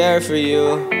be there for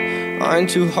you. I'm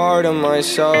too hard on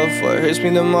myself. What hurts me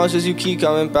the most is you keep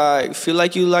coming back. Feel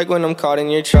like you like when I'm caught in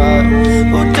your trap.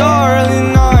 Oh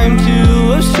darling, I'm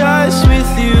too obsessed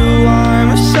with you. I'm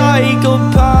a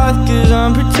psychopath cause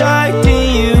I'm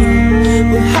protecting you.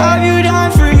 What have you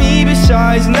done for me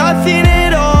besides nothing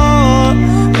at all?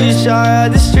 Wish I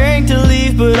had the strength to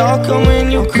leave, but I'll come when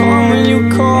you call, when you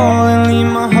call. And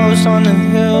leave my house on the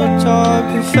hilltop.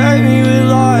 Infect me with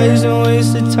lies and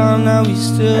waste the time that we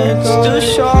still got. Still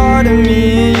short of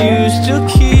me and you still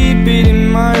keep it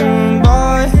in my room.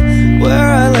 By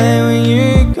where I lay when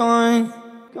you're gone.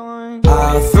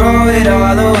 I'll throw it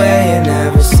all away and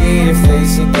never see your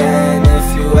face again.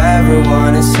 If you ever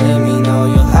wanna see me, no,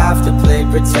 you'll have to play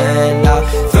pretend. I'll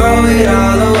throw it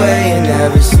all away and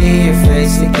never see your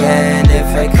face again.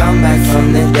 If I come back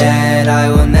from the dead, I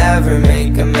will never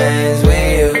make amends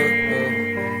with you.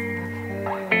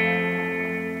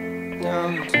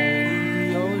 Down to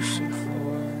the ocean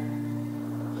floor,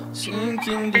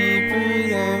 sinking deeper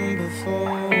than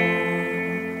before.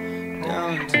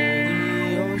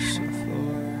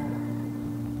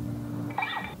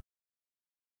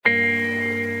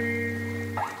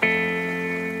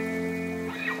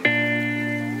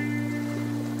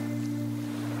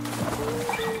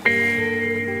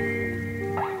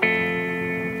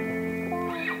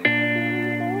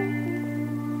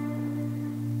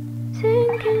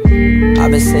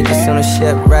 I've been sinking soon as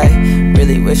shipwreck.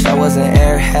 Really wish I was an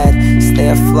airhead. Stay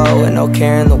afloat with no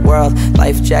care in the world.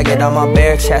 Life jacket on my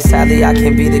bare chest. Sadly I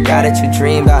can't be the guy that you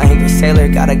dream about. Angry sailor,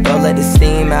 gotta go let the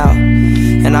steam out.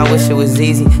 And I wish it was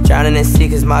easy, drowning in sea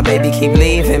cause my baby keep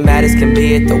leaving. Mad as can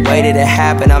be at the way that it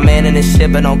happened. I'm manning the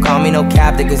ship but don't call me no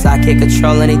captain, cause I can't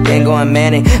control anything going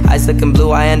manic. Eyes looking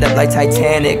blue, I end up like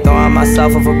Titanic, throwing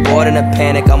myself overboard in a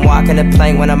panic. I'm walking the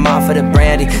plank when I'm off of the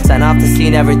brandy. Sign off the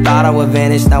sea, never thought I would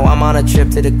vanish. Now I'm on a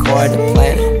trip to the core of the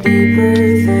planet. Deeper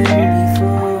than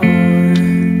before,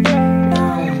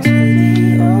 down to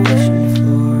the ocean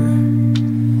floor.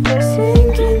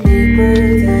 Sinking deeper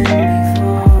than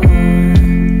before,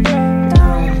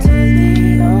 down to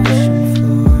the ocean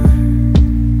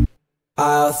floor.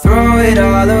 I'll throw it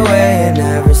all away and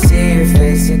never see your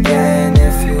face again.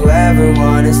 If you ever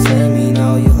wanna see me,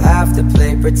 no, you'll have to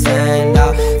play pretend.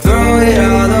 I'll throw it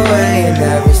all away and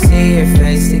never see your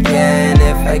face again.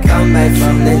 If I come back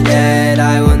from the dead,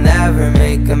 I will never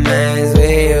make amends with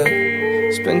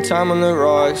you. Spend time on the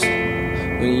rocks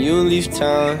when you leave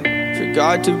town.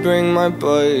 Forgot to bring my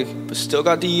book, but still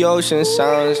got the ocean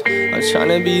sounds. I'm trying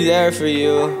to be there for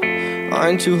you.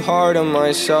 I'm too hard on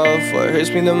myself. What hurts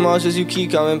me the most is you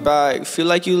keep coming back. Feel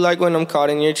like you like when I'm caught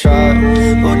in your trap.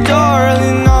 Oh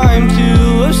darling, I'm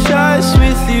too obsessed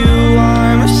with you.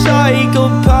 I'm a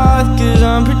psychopath cause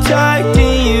I'm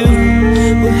protecting you.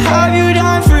 What have you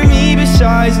done for me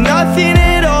besides nothing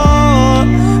at all?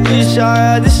 Wish I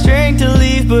had the strength to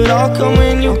leave, but I'll come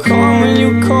when you come, when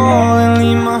you call. And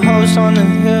leave my house on the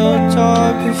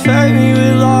hilltop. Infect me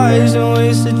with lies and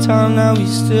waste the time that we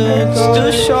still got.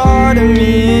 Still short of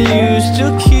me and you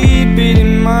still keep it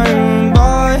in my room.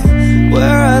 By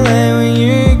where I lay when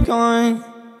you're gone.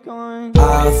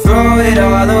 I'll throw it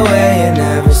all away and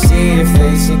never see your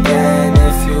face again.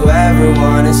 If you ever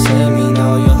wanna see me,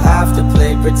 no, you'll have to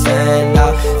play pretend.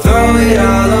 I'll throw it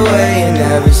all away and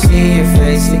never see your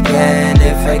face again.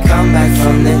 If I come back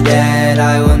from the dead,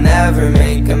 I will never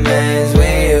make amends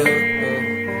with you.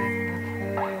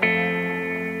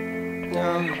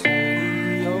 Down to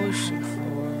the ocean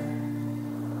floor,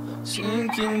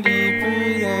 sinking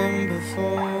deeper than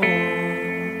before.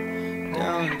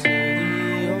 Down to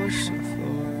the ocean floor.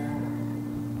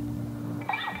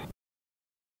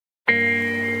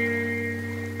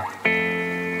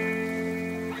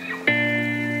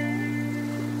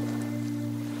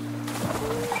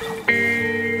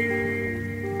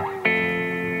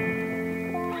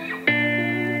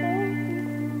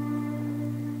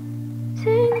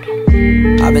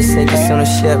 I've been sinking soon as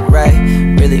shipwreck.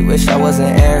 Really wish I was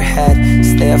an airhead.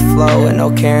 Stay afloat with no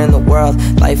care in the world.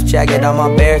 Life jacket on my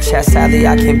bare chest. Sadly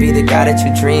I can't be the guy that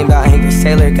you dream about. Angry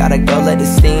sailor, gotta go let the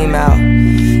steam out.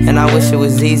 And I wish it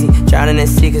was easy, drowning in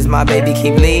sea cause my baby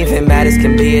keep leaving. Mad as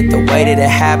can be at the way that it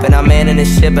happened. I'm manning the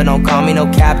ship but don't call me no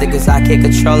captain, cause I can't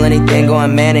control anything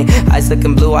going manic. Eyes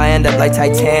looking blue, I end up like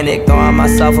Titanic, throwing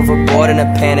myself overboard in a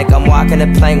panic. I'm walking the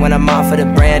plank when I'm off of the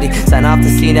brandy. Sign off the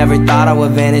sea, never thought I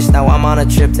would vanish. Now I'm on a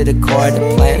trip to the core of the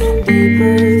planet.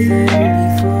 Deeper than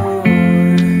before,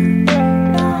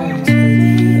 down to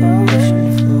the ocean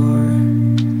floor.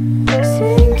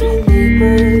 Sinking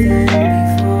deeper than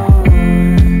before,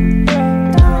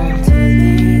 down to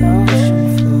the ocean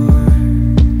floor.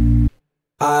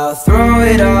 I'll throw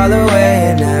it all away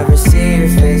and never see your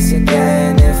face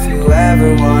again. If you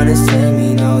ever wanna see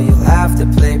me, no, you'll have to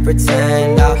play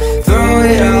pretend. I'll throw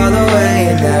it all away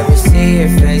and never see your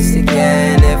face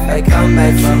again. If I come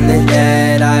back from the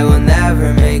dead, I will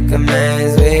never make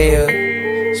amends with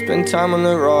you. Spend time on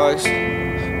the rocks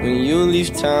when you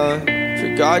leave town.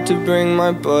 Forgot to bring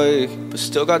my book, but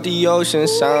still got the ocean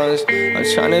sounds. I'm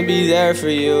trying to be there for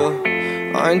you.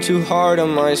 I'm too hard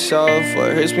on myself.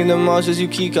 What hurts me the most is you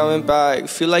keep coming back.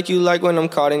 Feel like you like when I'm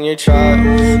caught in your trap.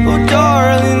 Oh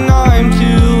darling, I'm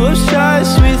too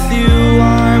obsessed with you.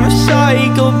 I'm a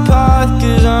psychopath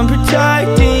cause I'm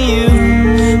protecting you.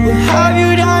 What have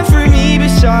you done for me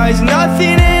besides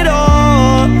nothing at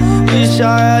all? Wish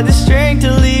I had the strength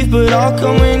to leave, but I'll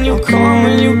come when you come,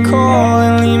 when you call.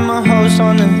 And leave my house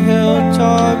on the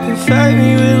hilltop. Infect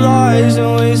me with lies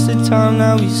and waste the time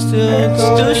that we still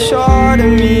got. Still short of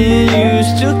me and you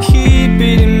still keep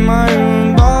it in my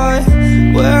room. By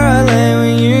where I lay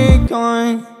when you're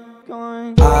gone.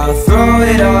 I'll throw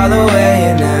it all away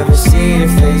and never see your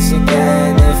face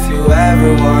again. If you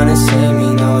ever wanna see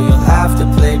me, no, you'll have to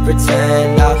play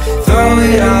pretend. I'll throw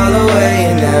it all away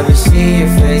and never see your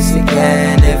face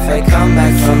again. If I come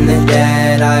back from the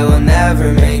dead, I will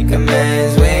never make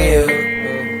amends with you.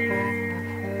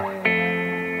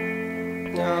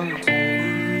 Down to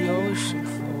the ocean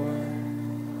floor,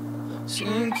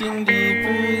 sinking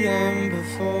deeper than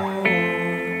before.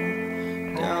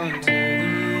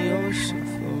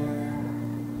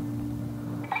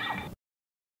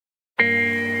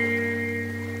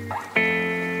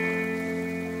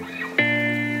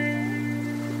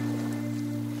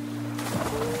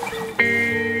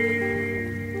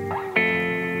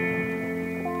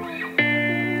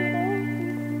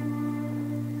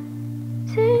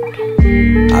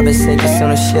 I've been sinking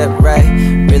soon as shipwreck.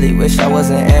 Really wish I was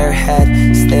an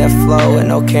airhead. Stay afloat with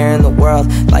no care in the world.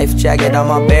 Life jacket on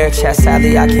my bare chest.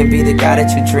 Sadly I can't be the guy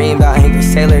that you dream about. Angry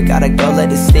sailor, gotta go let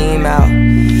the steam out.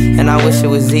 And I wish it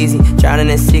was easy, drowning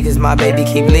in sea cause my baby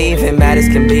keep leaving. Mad as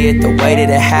can be at the way that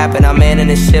it happened. I'm manning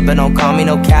this ship but don't call me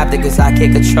no captain, cause I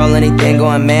can't control anything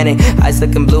going manic. Eyes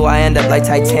looking blue, I end up like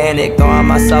Titanic, throwing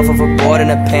myself overboard in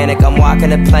a panic. I'm walking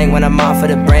the plank when I'm off for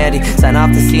the brandy. Sign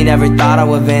off the sea, never thought I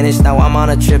would vanish. Now I'm on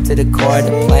a trip to the core of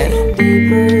the planet.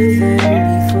 Deeper than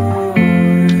before,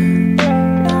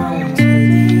 down to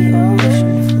the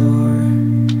ocean floor.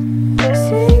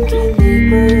 Sinking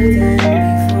deeper than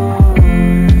before,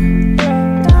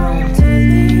 down to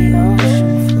the ocean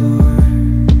floor.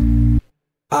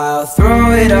 I'll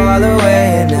throw it all away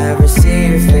and never see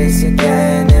your face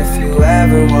again. If you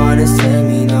ever wanna see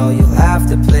me, no, you'll have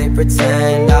to play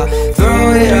pretend. I'll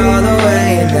throw it all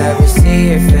away and never see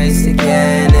your face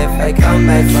again. If I come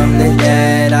back from the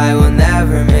dead, I will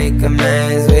never make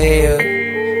amends with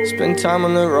you. Spend time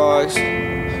on the rocks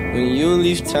when you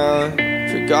leave town.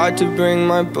 Forgot to bring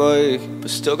my book, but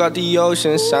still got the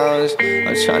ocean sounds.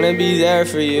 I'm trying to be there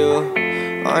for you.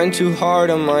 I'm too hard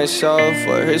on myself.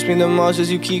 What hurts me the most is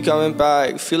you keep coming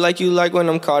back. Feel like you like when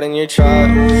I'm caught in your trap.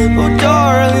 Oh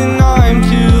darling, I'm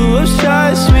too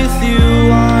obsessed with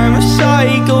you. I'm a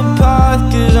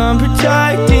psychopath cause I'm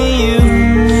protecting you.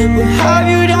 What have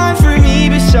you done for me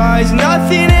besides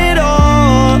nothing at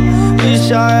all?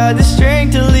 Wish I had the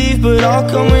strength to leave, but I'll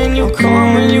come when you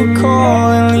come, when you call.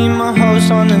 And leave my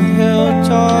house on the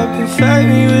hilltop. Infect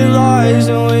me with lies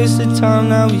and waste the time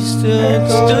that we still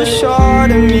got. Still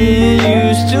short of me and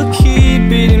you still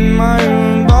keep it in my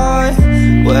room, by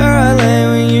where I lay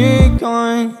when you're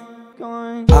gone.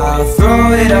 I'll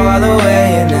throw it all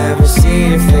away and never see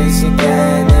your face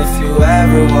again. If you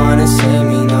ever wanna see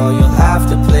me, no, you'll have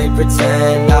to play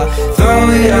pretend. I'll throw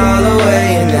it all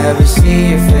away and never see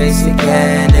your face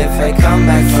again. If I come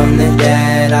back from the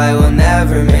dead, I will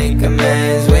never make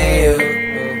amends with you.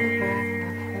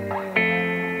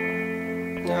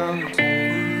 Down to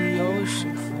the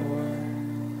ocean floor,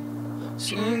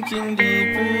 sinking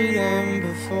deeper than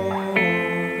before.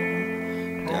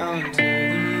 Down to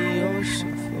the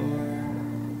ocean floor.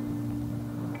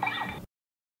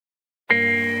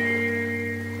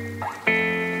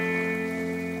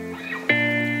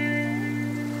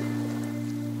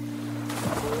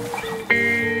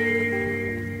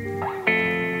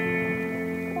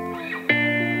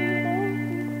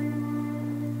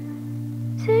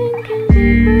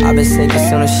 I've been sinking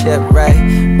soon as shipwreck.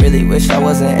 Really wish I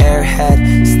was an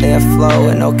airhead. Stay afloat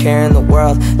with no care in the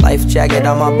world. Life jacket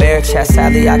on my bare chest.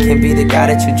 Sadly I can't be the guy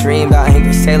that you dream about.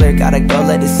 Angry sailor, gotta go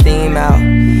let the steam out.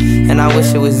 And I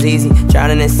wish it was easy,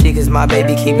 drowning in sea cause my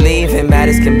baby keep leaving. Mad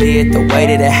as can be at the way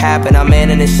that it happened. I'm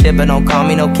manning this ship but don't call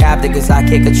me no captain, cause I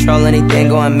can't control anything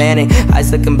going manic.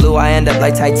 Eyes looking blue, I end up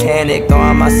like Titanic,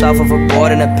 throwing myself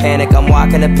overboard in a panic. I'm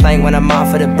walking the plank when I'm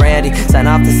off for the brandy. Sign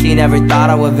off the sea, never thought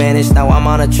I would vanish. Now I'm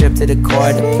on a trip to the core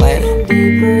of the planet.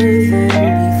 Deeper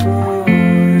than before,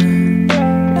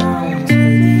 down to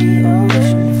the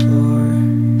ocean floor.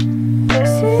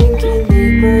 Sinking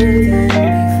deeper than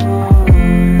before,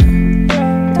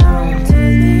 down to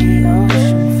the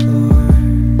ocean floor.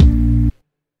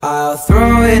 I'll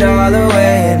throw it all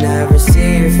away and never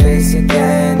see your face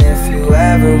again. If you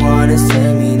ever wanna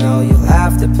see me, no, you'll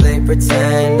have to play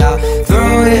pretend. I'll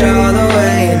throw it all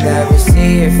away and never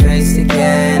see your face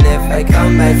again. If I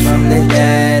come back from the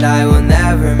dead, I will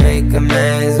never make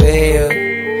amends with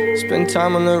you. Spend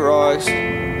time on the rocks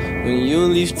when you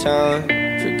leave town.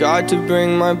 Forgot to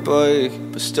bring my book,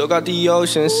 but still got the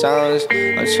ocean sounds.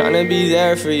 I'm trying to be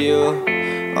there for you.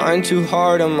 I'm too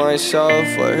hard on myself.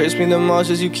 What hurts me the most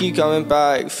is you keep coming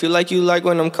back. Feel like you like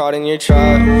when I'm caught in your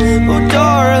trap. Oh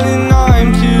darling,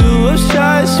 I'm too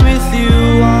obsessed with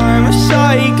you. I'm a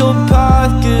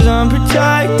psychopath cause I'm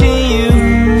protecting you.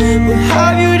 What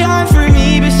have you done for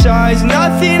me besides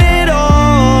nothing at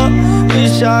all?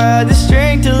 Wish I had the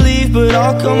strength to leave, but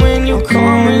I'll come when you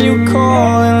come, when you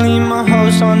call. And leave my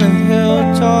house on the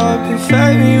hilltop.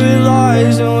 Infect me with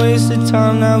lies and waste the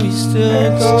time that we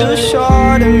still got. Still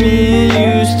short of me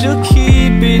and you still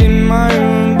keep it in my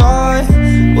room, by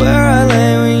where I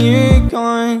lay when you're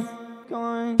gone.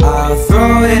 I'll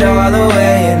throw it all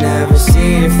away and never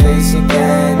see your face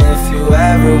again. If you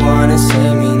ever wanna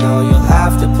see me, no, you'll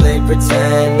have to play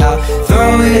pretend. I'll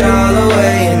throw it all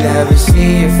away and never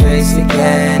see your face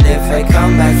again. If I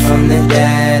come back from the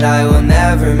dead, I will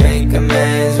never make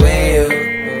amends with you.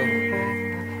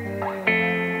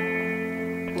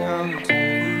 Down to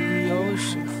the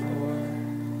ocean floor,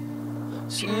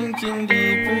 sinking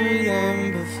deeper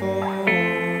than before.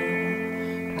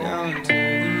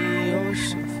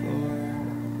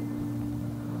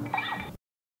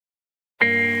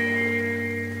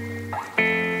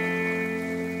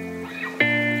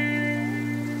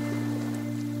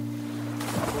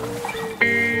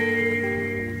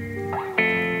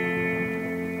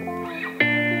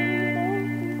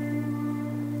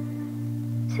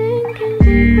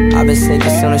 I've been sinking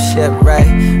soon a shipwreck.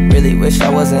 Really wish I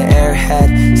was an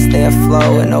airhead. Stay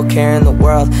afloat with no care in the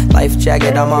world. Life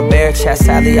jacket on my bare chest.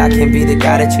 Sadly I can't be the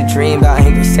guy that you dream about.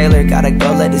 Angry sailor, gotta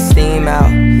go let the steam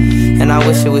out. And I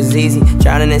wish it was easy,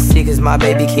 drowning in sea cause my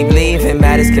baby keep leaving.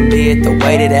 Mad as can be at the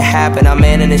way that it happened. I'm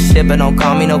manning the ship but don't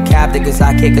call me no captain, cause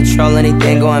I can't control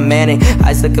anything going manic.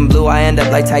 Eyes looking blue, I end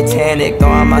up like Titanic,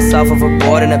 throwing myself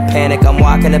overboard in a panic. I'm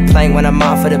walking the plank when I'm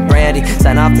off of the brandy.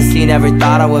 Sign off the sea, never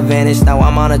thought I would vanish. Now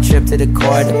I'm on a trip to the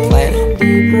core of the planet.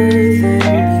 Deeper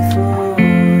than before,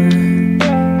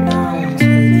 down to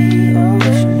the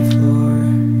ocean floor.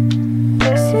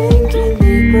 Sinking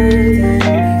deeper than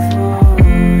before,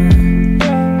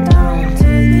 down to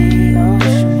the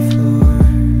ocean floor.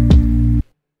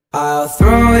 I'll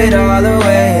throw it all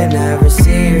away and never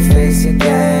see your face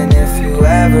again. If you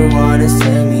ever wanna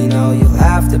see me, no, you'll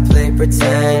have to play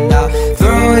pretend. I'll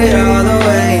throw it all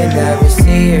away and never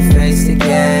see your face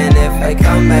again. If I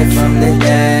come back from the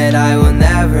dead, I will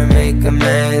never make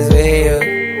amends with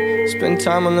you. Spend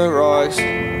time on the rocks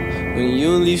when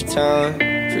you leave town.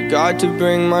 Forgot to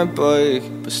bring my book,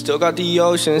 but still got the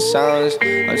ocean sounds.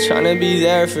 I'm trying to be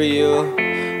there for you.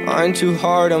 I ain't too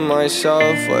hard on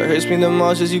myself. What hurts me the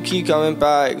most is you keep coming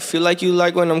back. Feel like you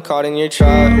like when I'm caught in your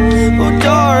trap. Oh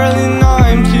darling,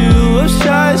 I'm too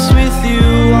obsessed with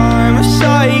you. I'm a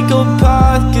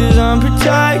psychopath cause I'm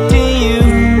protecting you.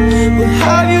 What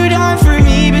have you done for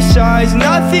me besides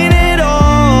nothing at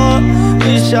all?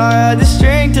 Wish I had the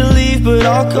strength to leave, but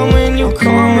I'll come when you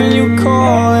call, when you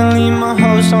call. And leave my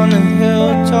house on the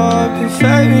hilltop.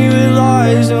 Infect me with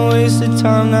lies and waste the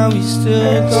time that we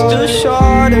still got. Still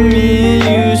short of me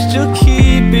and you still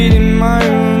keep it in my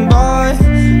room by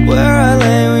where I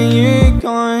lay when you're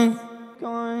gone.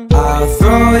 I'll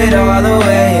throw it all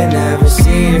away and never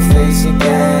see your face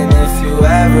again. If you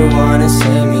ever wanna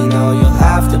see me, no, you'll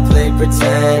have to play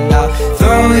pretend. I'll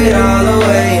throw it all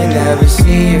away and never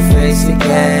see your face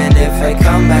again. If I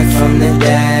come back from the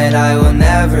dead, I will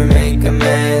never make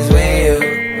amends with you.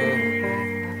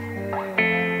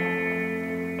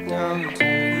 Down to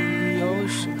the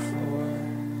ocean floor,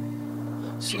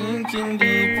 sinking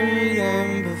deeper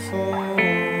than before.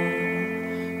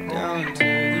 Down to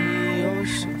the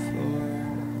ocean floor.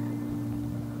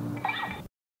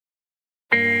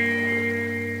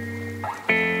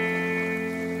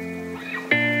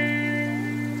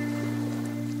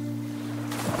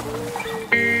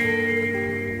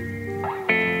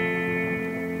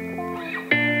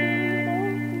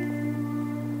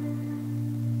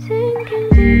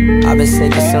 I've been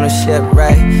sinking soon a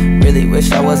shipwreck. Really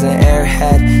wish I was an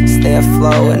airhead. Stay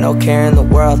afloat with no care in the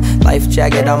world. Life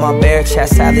jacket on my bare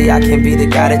chest. Sadly I can't be the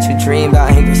guy that you dream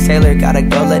about. Angry sailor, gotta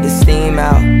go let the steam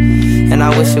out. And I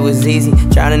wish it was easy,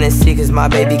 drowning in sea cause my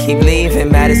baby keep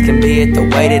leaving. Mad as can be at the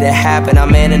way that it happened.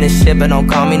 I'm manning the ship but don't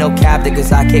call me no captain,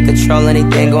 cause I can't control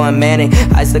anything going manic.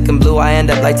 Eyes looking blue, I end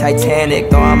up like Titanic,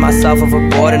 throwing myself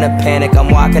overboard in a panic. I'm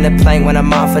walking the plank when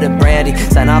I'm off of the brandy.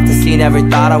 Sign off the sea, never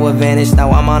thought I would vanish.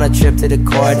 Now I'm on a trip to the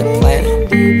core of the planet.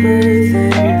 Deeper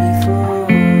than before,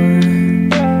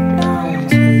 down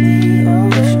to the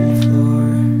ocean floor.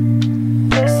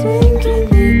 Sinking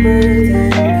deeper than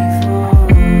before,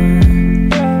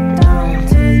 down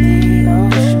to the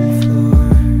ocean floor.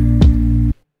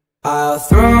 I'll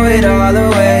throw it all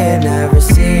away and never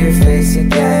see your face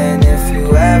again. If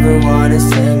you ever wanna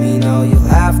see me, no, you'll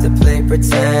have to play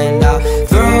pretend. I'll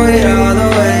throw it all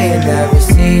away and never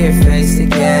see your face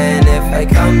again. If I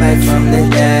come back from the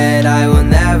dead, I will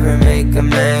never make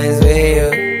amends with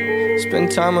you.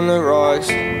 Spend time on the rocks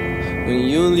when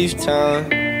you leave town.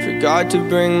 Forgot to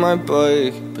bring my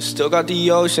book, but still got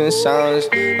the ocean sounds.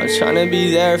 I'm trying to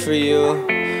be there for you.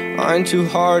 I ain't too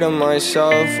hard on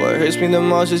myself. What hurts me the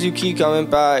most is you keep coming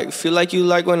back. Feel like you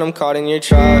like when I'm caught in your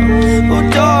trap. Oh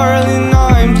darling,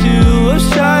 I'm too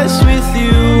obsessed with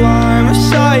you. I'm a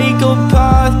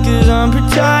psychopath cause I'm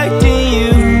protecting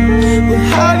you. What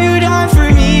have you done for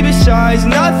me besides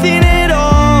nothing at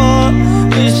all?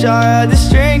 Wish I had the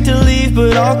strength to leave,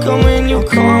 but I'll come when you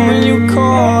call, when you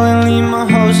call. And leave my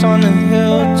house on the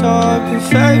hilltop.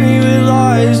 Infect me with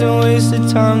lies and waste the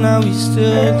time that we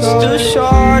still got. Still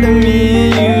short of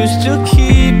me and you still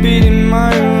keep it in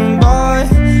my room by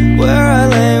where I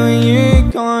lay when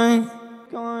you're gone.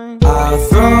 I'll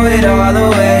throw it all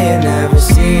away and never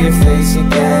see your face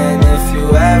again. If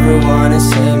you ever wanna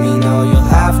see me, no, you'll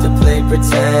have to play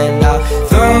pretend. I'll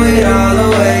throw it all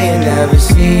away and never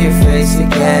see your face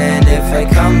again. If I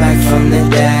come back from the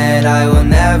dead, I will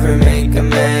never make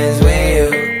amends with you.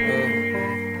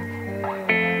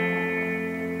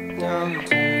 Down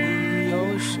to the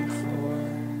ocean floor,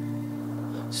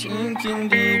 sinking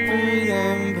deeper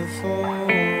than before.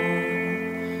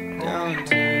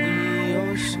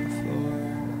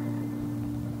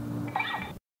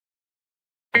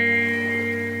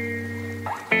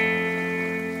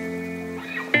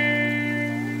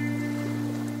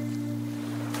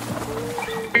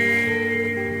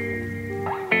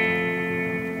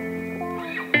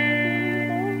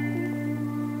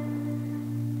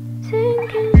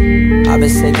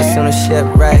 sinking soon as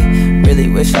shipwreck. Really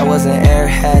wish I was an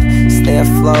airhead. Stay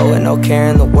afloat with no care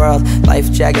in the world.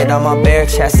 Life jacket on my bare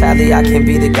chest. Sadly I can't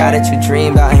be the guy that you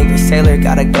dream about. Angry sailor,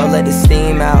 gotta go let the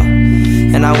steam out.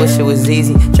 And I wish it was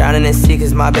easy, drowning in sea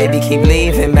cause my baby keep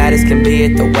leaving. Mad as can be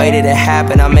at the way that it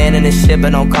happened. I'm manning the ship but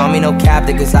don't call me no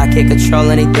captain, cause I can't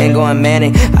control anything going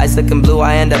manic. Eyes looking blue,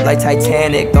 I end up like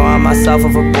Titanic, throwing myself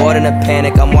overboard in a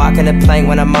panic. I'm walking the plank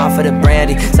when I'm off of the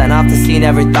brandy. Sign off the sea,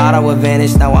 never thought I would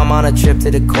vanish. Now I'm on a trip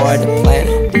to the core of the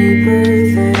planet. Deeper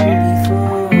than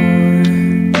before,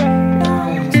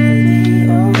 down to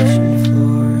the ocean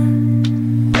floor.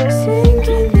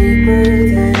 Sinking deeper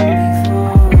than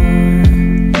before,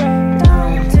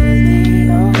 down to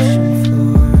the ocean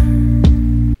floor.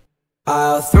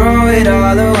 I'll throw it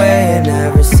all away and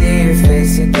never see your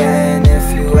face again.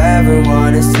 If you ever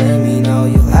wanna see me, no,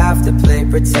 you'll have to play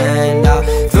pretend. I'll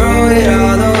throw it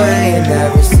all away and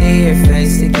never see your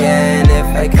face again. If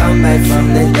I come back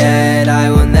from the dead, I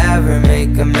will never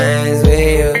make amends with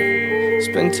you.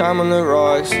 Spend time on the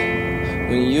rocks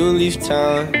when you leave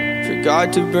town.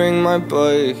 Forgot to bring my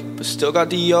book, but still got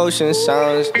the ocean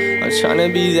sounds. I'm trying to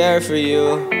be there for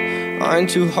you. I'm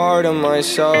too hard on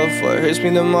myself. What hurts me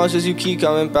the most is you keep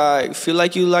coming back. Feel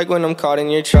like you like when I'm caught in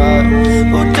your trap.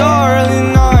 Oh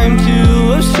darling, I'm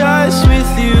too obsessed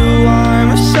with you.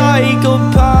 I'm a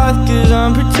psychopath cause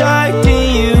I'm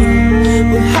protecting you.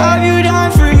 What have you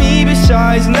done for me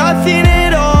besides nothing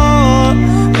at all?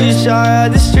 Wish I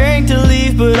had the strength to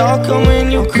leave, but I'll come when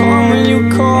you come, when you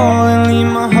call. And leave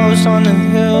my house on the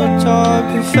hilltop.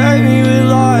 Infect me with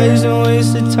lies and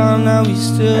waste the time that we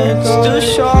still got. Still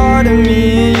short of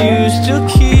me and you still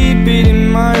keep it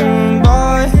in my room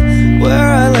by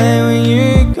where I lay when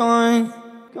you're gone.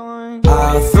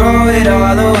 I'll throw it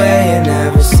all away and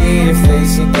never see your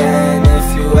face again.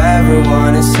 If you ever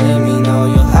wanna see me, no,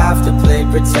 you'll have to play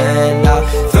pretend. I'll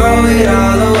throw it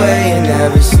all away and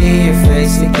never see your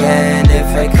face again.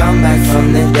 If I come back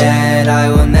from the dead, I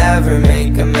will never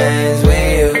make amends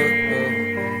with you.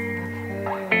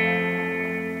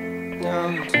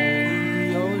 Down to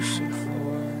the ocean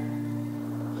floor,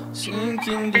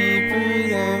 sinking deeper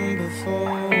than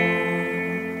before.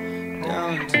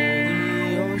 Down to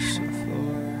the ocean floor.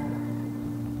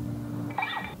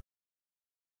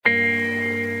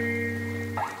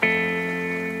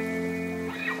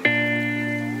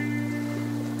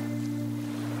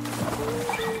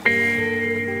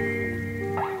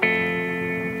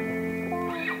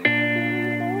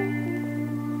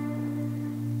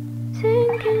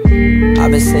 I've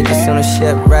been sinking soon as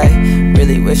shipwreck.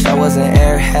 Really wish I was an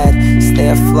airhead. Stay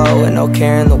afloat with no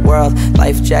care in the world.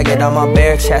 Life jacket on my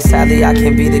bare chest. Sadly I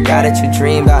can't be the guy that you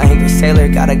dream about. Angry sailor,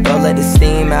 gotta go let the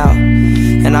steam out.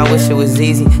 And I wish it was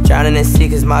easy, drowning in sea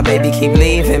cause my baby keep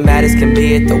leaving. Mad as can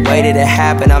be at the way that it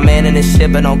happened. I'm manning the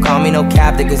ship but don't call me no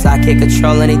captain, cause I can't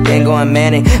control anything going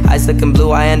manic. Eyes looking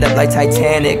blue, I end up like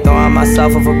Titanic, throwing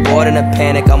myself overboard in a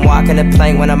panic. I'm walking the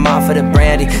plank when I'm off of the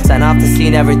brandy. Sign off the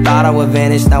sea, never thought I would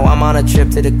vanish. Now I'm on a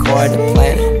trip to the core of the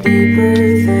planet. Deeper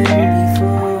than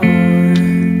before,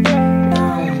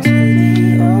 down to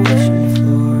the ocean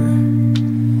floor.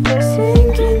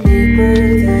 Sinking deeper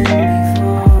than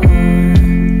before,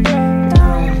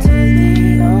 down to the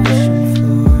ocean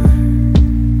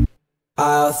floor.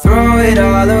 I'll throw it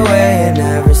all away and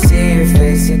never see your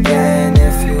face again.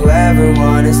 If you ever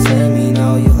wanna see me,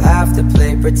 no, you'll have to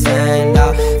play pretend.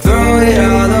 I'll throw it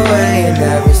all away and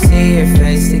never see your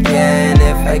face again.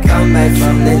 If I come back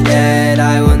from the dead,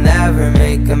 I will never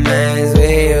make amends with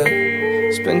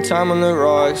you. Spend time on the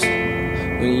rocks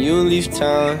when you leave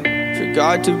town.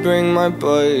 Forgot to bring my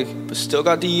book, but still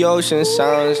got the ocean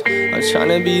sounds. I'm trying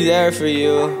to be there for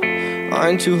you.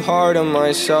 I'm too hard on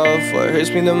myself. What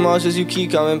hurts me the most is you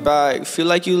keep coming back. Feel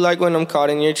like you like when I'm caught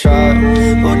in your trap.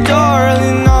 Oh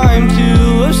darling, I'm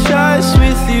too obsessed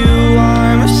with you.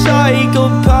 I'm a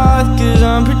psychopath cause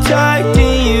I'm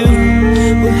protecting you.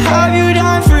 What have you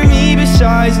done for me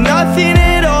besides nothing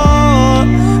at all?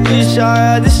 Wish I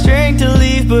had the strength to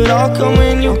leave, but I'll come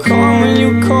when you come, when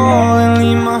you call. And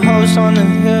leave my house on the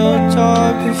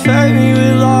hilltop. Infect me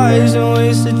with lies and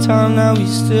waste the time that we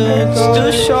still got.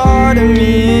 Still short of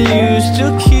me and you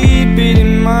still keep it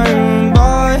in my room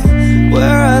by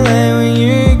where I lay when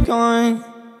you're gone.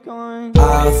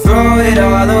 I'll throw it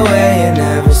all away and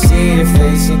never see your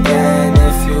face again.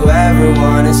 If you ever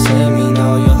wanna see me,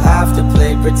 no, you'll have to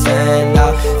play pretend.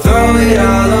 I'll throw it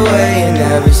all away and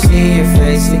never see your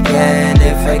face again.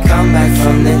 If I come back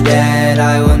from the dead,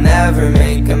 I will never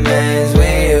make